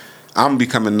that I'm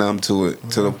becoming numb to it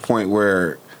to the point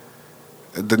where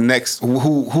the next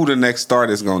who the next star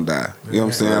is gonna die. You know what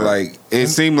I'm saying? Like it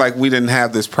seemed like we didn't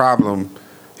have this problem.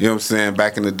 You know what I'm saying?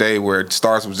 Back in the day where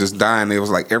stars was just dying, it was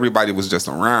like everybody was just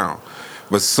around.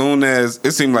 But soon as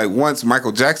it seemed like once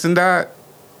Michael Jackson died,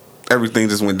 everything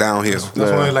just went downhill. That's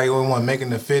when like we want making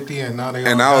the 50 and now they.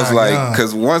 And all I was die like, young.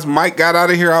 because once Mike got out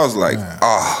of here, I was like,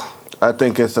 oh, I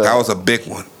think that was a big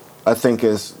one. I think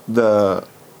it's the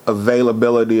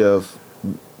availability of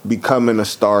becoming a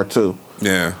star too.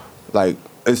 Yeah. Like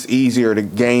it's easier to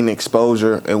gain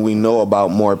exposure, and we know about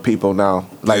more people now.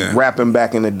 Like Yeah. rapping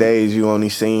back in the days, you only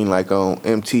seen like on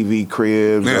MTV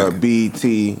Cribs Yeah. or BET.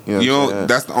 You know what You I'm know, saying?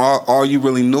 that's all you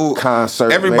really knew.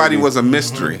 Concert, Everybody maybe. was a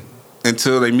mystery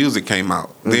until their music came out.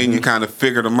 Then you kind of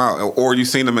figured them out, or you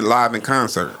seen them live in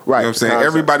concert. Right, You know what I'm saying? concert.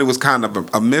 Everybody was kind of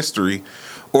a mystery,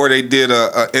 or they did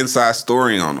a inside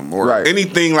story on them, or Right.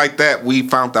 anything like that. We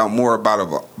found out more about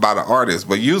an artist,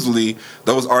 but usually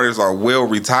those artists are well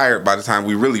retired by the time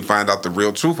we really find out the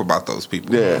real truth about those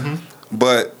people. Yeah.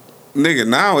 But nigga,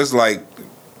 now it's like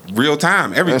real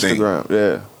time, everything.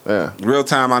 Instagram. Yeah. Real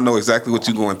time, I know exactly what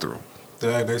you're going through.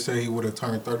 Dad, they say he would have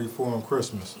turned 34 on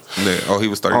Christmas. Yeah. Oh, he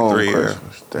was On 33. Yeah.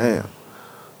 Christmas.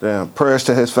 Damn. Prayers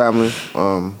to his family.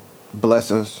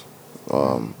 Blessings.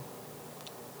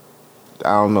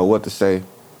 I don't know what to say.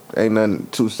 Ain't nothing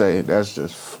to say. That's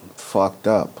just fucked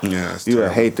up. Yeah, it's you would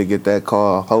terrible. hate to get that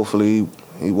call. Hopefully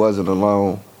he wasn't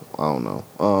alone. I don't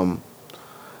know.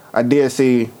 I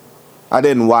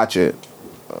didn't watch it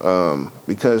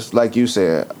because, like you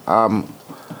said, I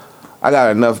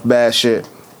got enough bad shit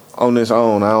on its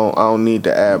own. I don't need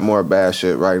to add more bad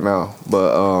shit right now.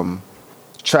 But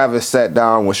Travis sat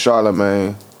down with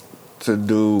Charlamagne to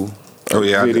do a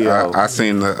video. I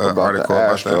seen the about article the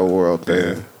about Astro that. World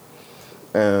thing.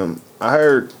 And I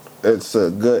heard it's a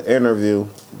good interview,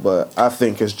 but I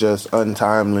think it's just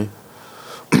untimely.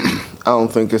 I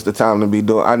don't think it's the time to be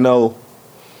doing. I know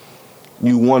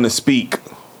you want to speak,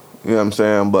 you know what I'm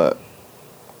saying, but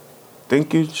I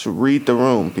think you should read the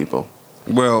room, people.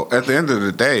 Well, at the end of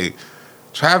the day,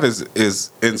 Travis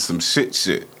is in some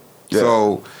shit. Yeah.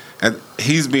 So, and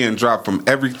he's being dropped from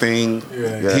everything.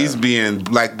 Yeah. He's being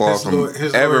blackballed from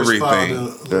His lawyers filed everything.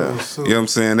 a little suit. You know what I'm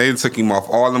saying? They took him off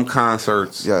all them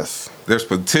concerts. Yes. There's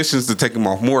petitions to take him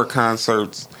off more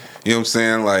concerts. You know what I'm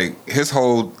saying? Like, his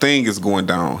whole thing is going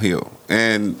downhill.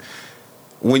 And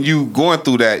when you going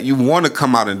through that, you want to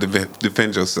come out and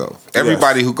defend yourself.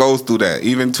 Everybody who goes through that,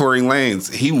 even Tory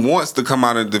Lanez, he wants to come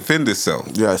out and defend himself.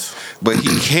 Yes. But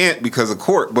he can't because of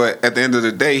court. But at the end of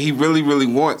the day, he really, really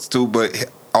wants to. But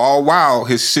all while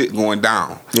his shit going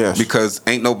down. Yes. Because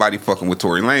ain't nobody fucking with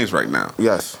Tory Lanez right now.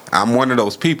 Yes. I'm one of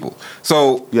those people.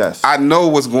 So Yes. I know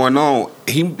what's going on.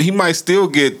 He might still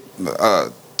get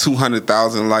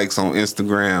 200,000 likes on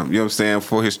Instagram, you know what I'm saying,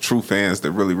 for his true fans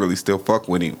that really, really still fuck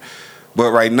with him.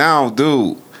 But right now,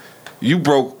 dude, you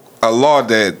broke a law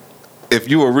that if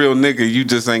you a real nigga, you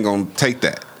just ain't gonna take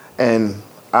that. And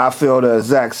I feel the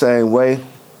exact same way,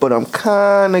 but I'm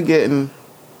kind of getting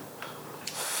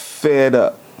fed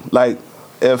up. Like,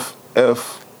 if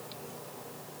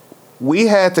we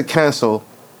had to cancel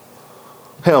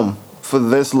him for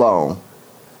this long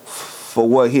for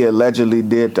what he allegedly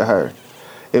did to her,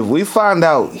 if we find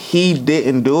out he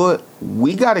didn't do it,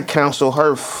 we got to cancel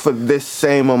her for this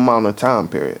same amount of time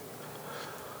period.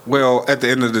 Well, at the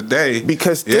end of the day,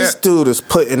 Because this dude is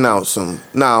putting out some...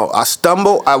 Now, I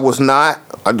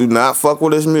do not fuck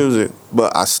with his music,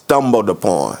 but I stumbled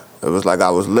upon. It was like I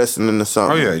was listening to oh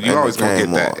something. yeah, you and always it gonna get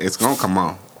came that. on. It's gonna come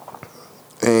on.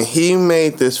 And he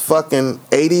made this fucking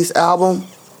 80s album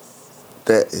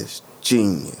that is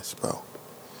genius, bro.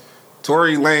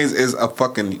 Tory Lanez is a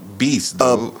fucking beast,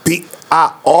 dude.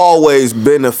 I always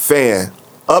been a fan.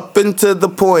 Up until the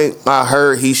point I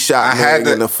heard he shot Meg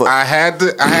in the foot. I had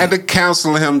to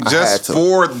counsel him I just had to.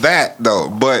 for that though.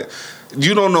 But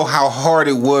you don't know how hard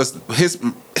it was.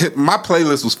 My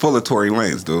playlist was full of Tory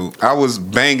Lanez, dude. I was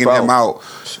banging Bro. him out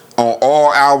on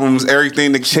all albums.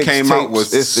 Everything that Chicks came out Tapes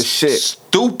was is the shit.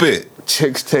 stupid.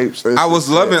 Chicks tapes. I was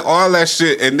loving all that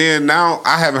shit, and then now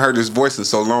I haven't heard his voice in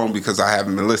so long because I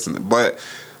haven't been listening. But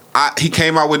he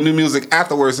came out with new music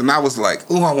afterwards, and I was like,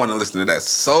 "Ooh, I want to listen to that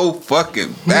so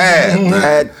fucking bad." Man.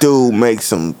 That dude makes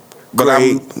some But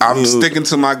great I'm music. sticking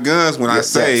to my guns when I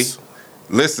say, Yes.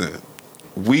 listen,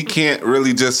 we can't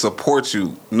really just support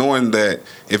you knowing that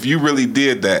if you really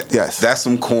did that, Yes. that's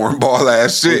some cornball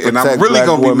ass shit. And I'm protect really black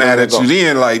gonna be women mad and at you go-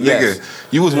 then. Like, Yes. nigga,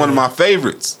 you was one of my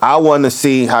favorites. I want to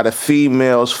see how the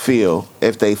females feel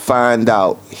if they find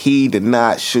out he did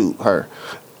not shoot her.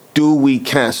 Do we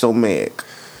cancel Meg?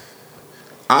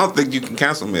 I don't think you can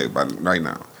cancel Meg right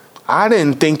now. I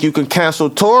didn't think you could cancel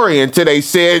Tory until they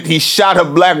said he shot a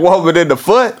black woman in the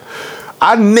foot.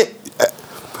 I knew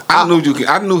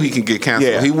he could get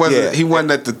canceled. Yeah, He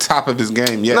wasn't at the top of his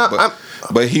game yet, No,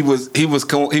 but he was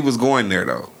going there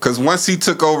though. Because once he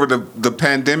took over the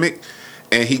pandemic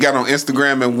and he got on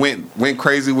Instagram and went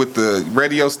crazy with the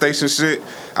radio station shit,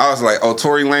 I was like, oh,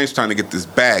 Tory Lanez trying to get this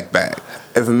bag back.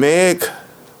 If Meg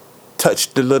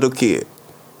touched the little kid,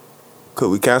 could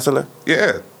we cancel her?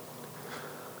 Yeah,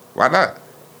 why not?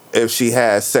 If she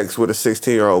had sex with a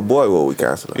 16-year-old boy, will we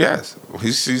cancel her? Yes,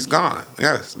 she's gone.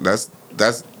 Yes, that's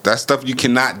stuff you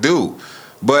cannot do.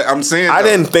 But I'm saying I though,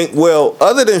 didn't think,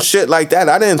 other than shit like that,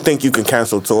 I didn't think you can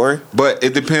cancel Tory. But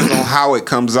it depends on how it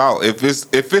comes out. If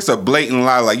it's a blatant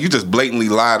lie, like you just blatantly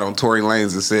lied on Tory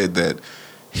Lanez and said that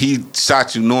he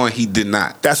shot you knowing he did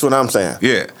not. That's what I'm saying.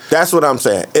 Yeah. That's what I'm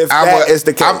saying. If that is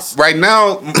the case. right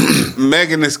now,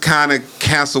 Megan is kind of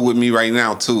canceled with me right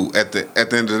now too. At the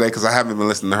end of the day, because I haven't been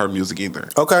listening to her music either.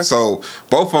 Okay. So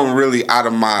both of them really out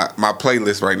of my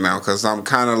playlist right now because I'm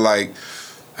kind of like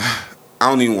I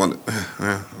don't even want to.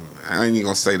 I ain't even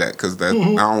gonna say that because I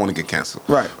don't want to get canceled.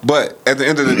 Right. But at the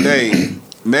end of the day,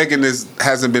 Megan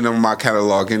hasn't been on my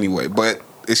catalog anyway. But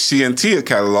it's she and Tia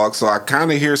catalog, so I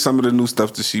kind of hear some of the new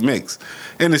stuff that she makes,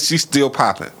 and she's still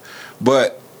popping.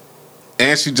 But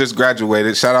And she just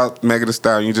graduated. Shout out Megan Thee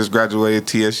Stallion. You just graduated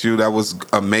TSU. That was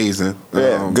amazing.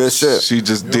 Yeah, good shit. She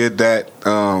just did that.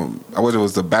 What it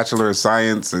was, the Bachelor of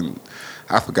Science, and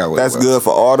I forgot what That's it was. good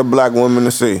for all the black women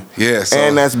to see. Yeah, so,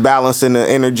 and that's balancing the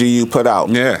energy you put out.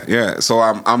 Yeah. So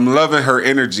I'm loving her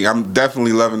energy. I'm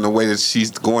definitely loving the way that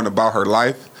she's going about her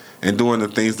life and doing the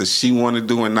things that she want to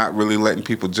do and not really letting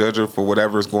people judge her for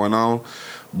whatever's going on.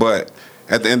 But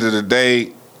at the end of the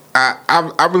day,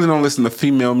 I really don't listen to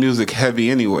female music heavy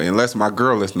anyway, unless my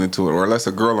girl listening to it or unless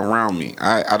a girl around me.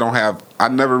 I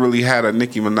never really had a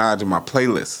Nicki Minaj in my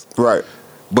playlist. Right.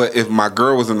 But if my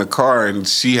girl was in the car and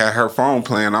she had her phone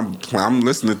playing, I'm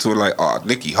listening to it like, oh,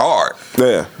 Nicki hard.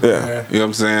 Yeah. You know what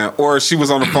I'm saying? Or if she was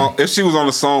on the phone, if she was on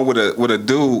a song with a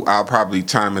dude, I'll probably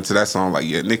chime into that song like,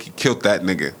 yeah, Nicki killed that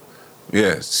nigga.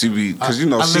 Yeah, she be, because you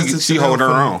know she hold her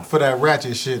own for that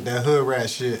ratchet shit, that hood rat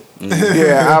shit.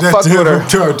 Yeah, I fuck with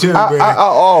her. I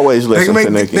always listen to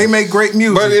Nicki. They make great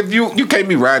music. But if you can't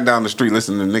be riding down the street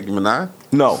listening to Nicki Minaj.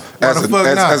 No, as a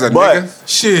nigga.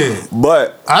 Shit,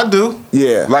 but I do.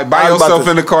 Yeah, like by yourself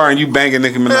in the car and you banging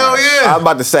Nicki Minaj. Hell yeah. I was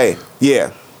about to say,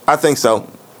 yeah, I think so.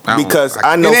 Because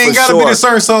I know it ain't for gotta sure. be the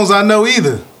certain songs I know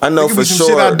either. I know for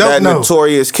sure that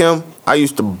Notorious Kim. I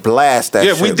used to blast that.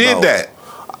 Yeah, shit, we did bro. that.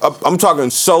 I'm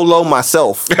talking solo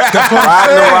myself,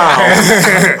 riding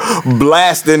around,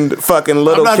 blasting fucking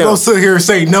Little Kim. I'm not gonna sit here and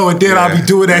say no, and then I'll be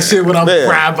doing that shit when I'm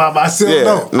riding by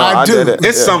myself. No, I do.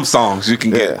 It's some songs you can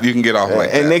get off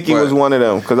like that. And Nicki was one of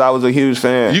them because I was a huge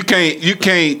fan. You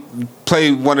can't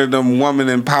play one of them woman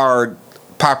empowered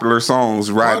popular songs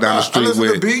down the street I listen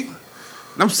with. To B.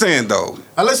 I'm saying though,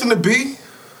 I listen to B.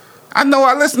 I know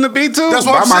I listen to B too. That's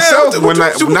what by I'm myself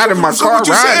saying. Not in my car riding.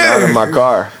 Not in my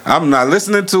car. I'm not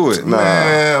listening to it. Nah.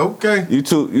 Man, okay. You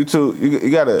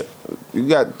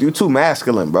too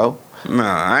masculine, bro. Nah,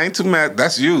 I ain't too mad.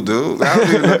 That's you, dude.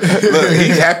 Look,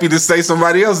 he's happy to say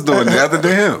somebody else doing it other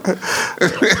than him.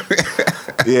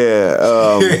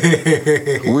 Yeah.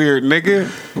 Weird nigga.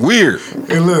 Weird.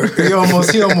 Hey, look, he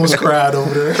almost cried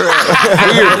over there.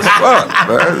 Weird as fuck.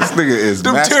 Bro. This nigga is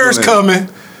Them masculine. tears coming.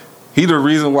 He the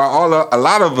reason why a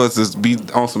lot of us is be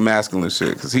on some masculine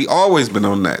shit because he always been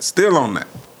on that, still on that.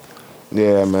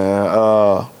 Yeah,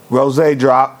 man. Rose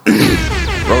dropped.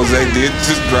 Rose did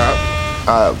just drop.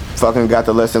 I fucking got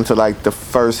to listen to like the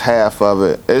first half of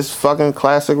it. It's fucking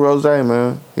classic Rose,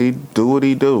 man. He do what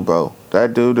he do, bro.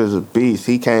 That dude is a beast.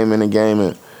 He came in the game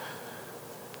and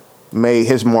made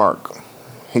his mark.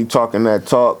 He talking that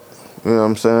talk. You know what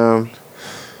I'm saying?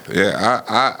 Yeah,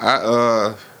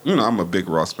 I I'm a big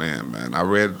Ross fan, man. I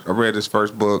read his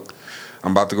first book.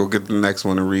 I'm about to go get the next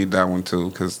one and read that one too,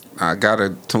 because I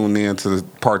gotta tune in to the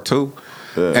part 2.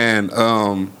 Yeah.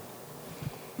 And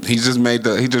he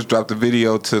just dropped the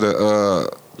video to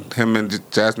the him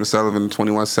and Jasmine Sullivan and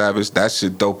 21 Savage. That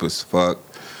shit dope as fuck.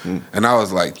 And I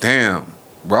was like, damn,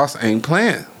 Ross ain't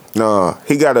playing. No,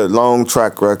 he got a long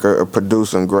track record of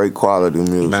producing great quality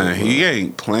music. Man, he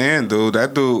ain't playing, dude.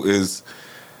 That dude is.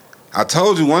 I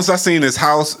told you, once I seen his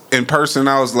house in person,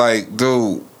 I was like,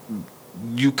 dude,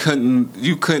 you couldn't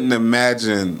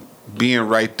imagine being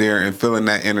right there and feeling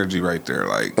that energy right there.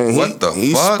 Like, and what the fuck?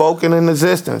 He's spoken in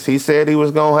existence. He said he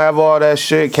was gonna have all that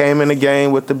shit. Came in the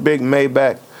game with the big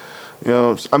Maybach. You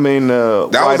know, I mean,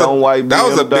 white on white. That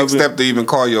was a big step to even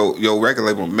call your record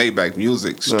label Maybach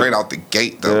Music straight out the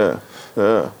gate, though.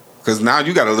 Yeah. Because now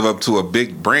you got to live up to a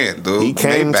big brand, dude. He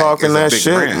came Maybach talking that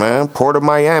shit, brand. man. Port of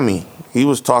Miami. He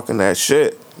was talking that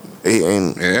shit.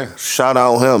 Shout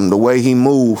out him. The way he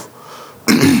move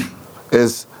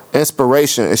is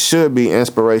inspiration. It should be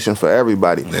inspiration for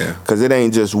everybody. Yeah. Because it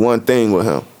ain't just one thing with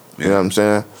him. You know what I'm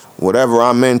saying? Whatever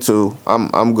I'm into,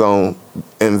 I'm going to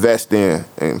invest in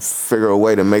and figure a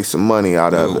way to make some money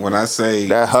out of it. When I say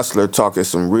that hustler talk is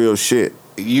some real shit.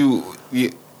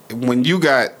 When you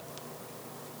got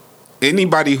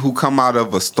anybody who come out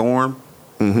of a storm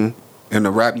in the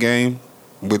rap game,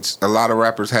 which a lot of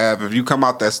rappers have, if you come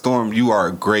out that storm, you are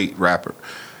a great rapper.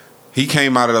 He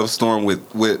came out of the storm with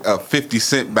a 50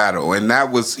 Cent battle, and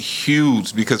that was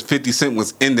huge because 50 Cent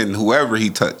was ending whoever he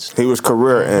touched. He was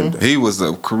career ender. He was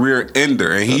a career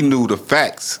ender, and he knew the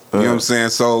facts. You know what I'm saying?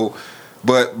 So,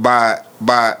 but by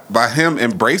him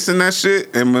embracing that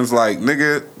shit and was like,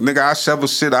 nigga, I shovel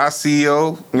shit, I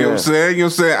CEO. You know what I'm saying? You know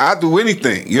what I'm saying? I do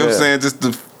anything. You know what I'm saying? Just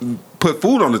to put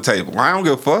food on the table. I don't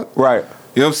give a fuck. Right.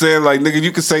 You know what I'm saying? Like, nigga,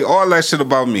 you can say all that shit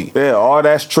about me. Yeah, all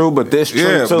that's true, but this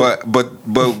true too. but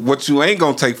what you ain't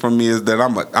gonna take from me is that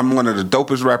I'm one of the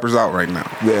dopest rappers out right now.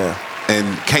 Yeah.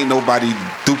 And can't nobody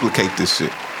duplicate this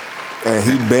shit. And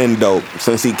he been dope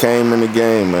since he came in the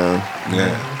game, man.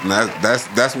 Yeah. And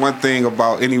that's one thing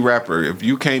about any rapper. If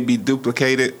you can't be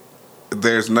duplicated,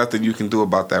 there's nothing you can do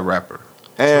about that rapper.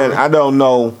 And I don't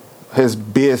know his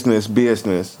business,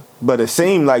 but it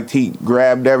seemed like he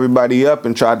grabbed everybody up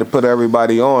and tried to put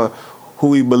everybody on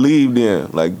who he believed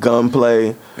in, like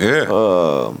Gunplay,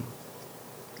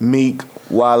 Meek,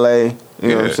 Wale. You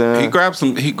know what I'm saying?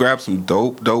 He grabbed some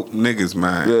dope niggas,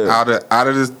 man. Yeah. Out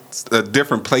of this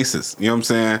different places. You know what I'm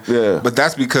saying? Yeah. But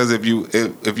that's because if you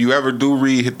ever do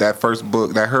read that first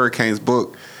book, that Hurricanes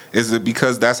book, is it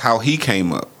because that's how he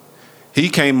came up. He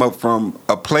came up from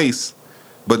a place,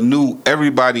 but knew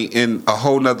everybody in a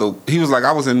whole nother. He was like,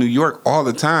 I was in New York all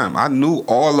the time. I knew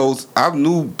all those. I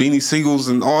knew Beanie Siegels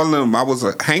and all of them. I was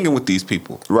hanging with these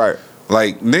people. Right.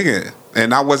 Like, nigga.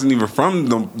 And I wasn't even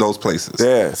from those places.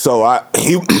 Yeah, so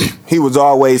he was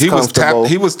always comfortable.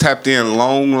 He was tapped in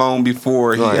long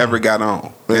before he ever got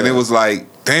on. Yeah. And it was like,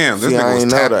 damn, this nigga was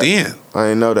tapped in. I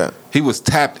didn't know that. He was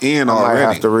tapped in already. I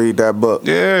might have to read that book.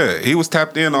 Yeah, he was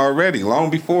tapped in already, long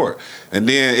before. And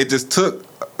then it just took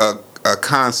a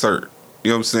concert.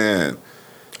 You know what I'm saying?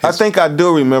 I think I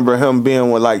do remember him being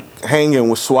with, like, hanging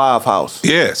with Suave House.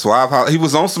 Yeah, Suave House. He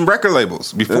was on some record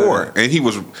labels before, and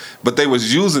but they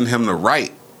was using him to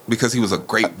write because he was a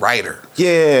great writer.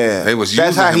 Yeah, they was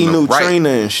that's using how he him knew to write. Trina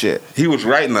and shit. He was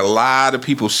writing a lot of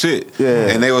people's shit. Yeah,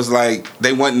 and they was like,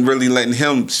 they wasn't really letting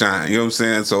him shine. You know what I'm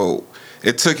saying? So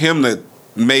it took him to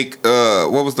make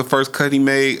what was the first cut he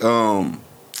made?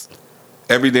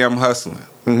 Every Day I'm Hustling.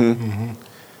 Mm-hmm.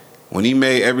 When he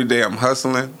made Every Day I'm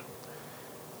Hustling,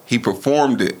 he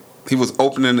performed it. He was an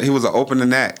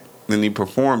opening act, and he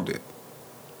performed it.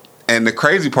 And the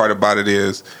crazy part about it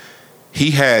is,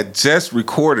 he had just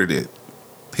recorded it.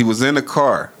 He was in the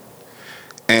car,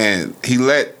 and he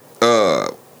let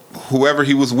whoever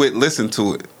he was with listen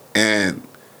to it. And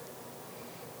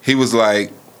he was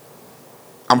like,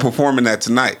 I'm performing that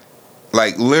tonight.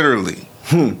 Like, literally.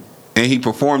 And he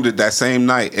performed it that same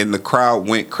night, and the crowd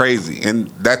went crazy. And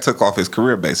that took off his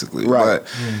career, basically. Right. But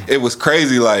it was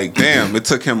crazy, like, damn, it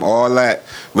took him all that.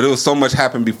 But it was so much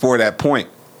happened before that point.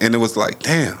 And it was like,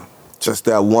 damn. Just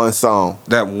that one song.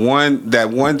 That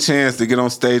one chance to get on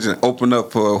stage and open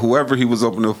up for whoever he was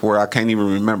opening for, I can't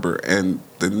even remember. And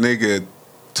the nigga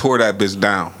tore that bitch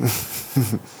down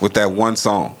with that one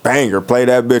song. Banger, play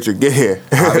that bitch again.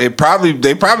 They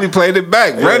probably played it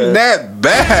back. Yeah. Run that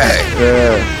back.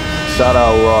 Yeah. Shout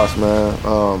out Ross,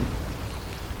 man.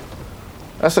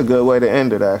 That's a good way to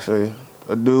end it, actually.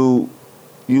 A dude,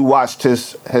 you watched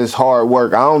his hard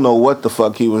work. I don't know what the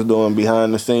fuck he was doing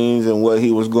behind the scenes and what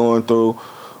he was going through,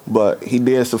 but he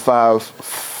did survive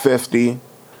 50.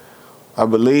 I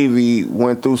believe he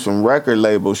went through some record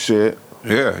label shit.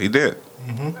 Yeah, he did.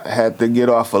 Mm-hmm. Had to get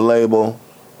off a label,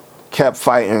 kept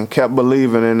fighting, kept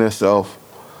believing in himself,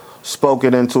 spoke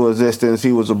it into existence.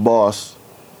 He was a boss.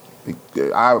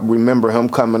 I remember him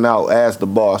coming out as the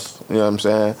boss. You know what I'm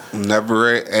saying?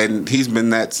 Never, and he's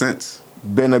been that since.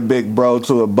 Been a big bro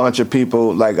to a bunch of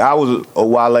people. Like, I was a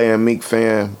Wale and Meek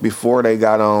fan before they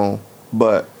got on,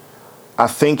 but I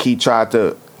think he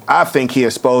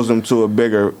exposed them to a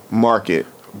bigger market.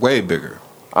 Way bigger.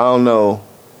 I don't know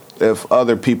if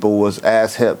other people was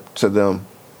as hip to them.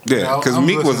 Yeah, because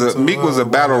Meek was a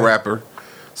battle rapper.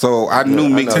 So I knew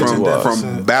Meek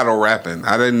from battle rapping.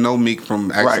 I didn't know Meek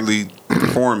from actually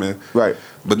performing. Right.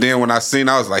 But then when I seen,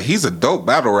 I was like, he's a dope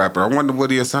battle rapper. I wonder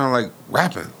what he'll sound like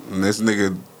rapping. And this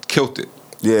nigga killed it.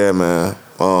 Yeah, man.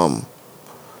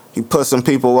 He put some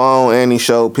people on, and he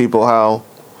showed people how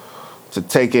to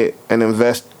take it and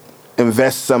invest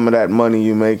some of that money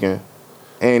you making.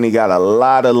 And he got a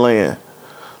lot of land.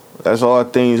 That's all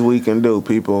things we can do,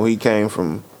 people. He came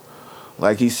from,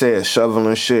 like he said,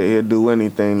 shoveling shit. He'll do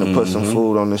anything to put some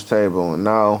food on this table. And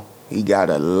now he got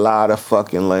a lot of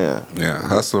fucking land. Yeah,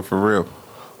 hustle for real.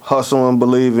 Hustle and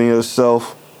believe in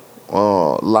yourself.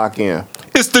 Lock in.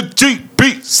 It's the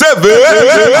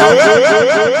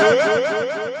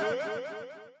GB7.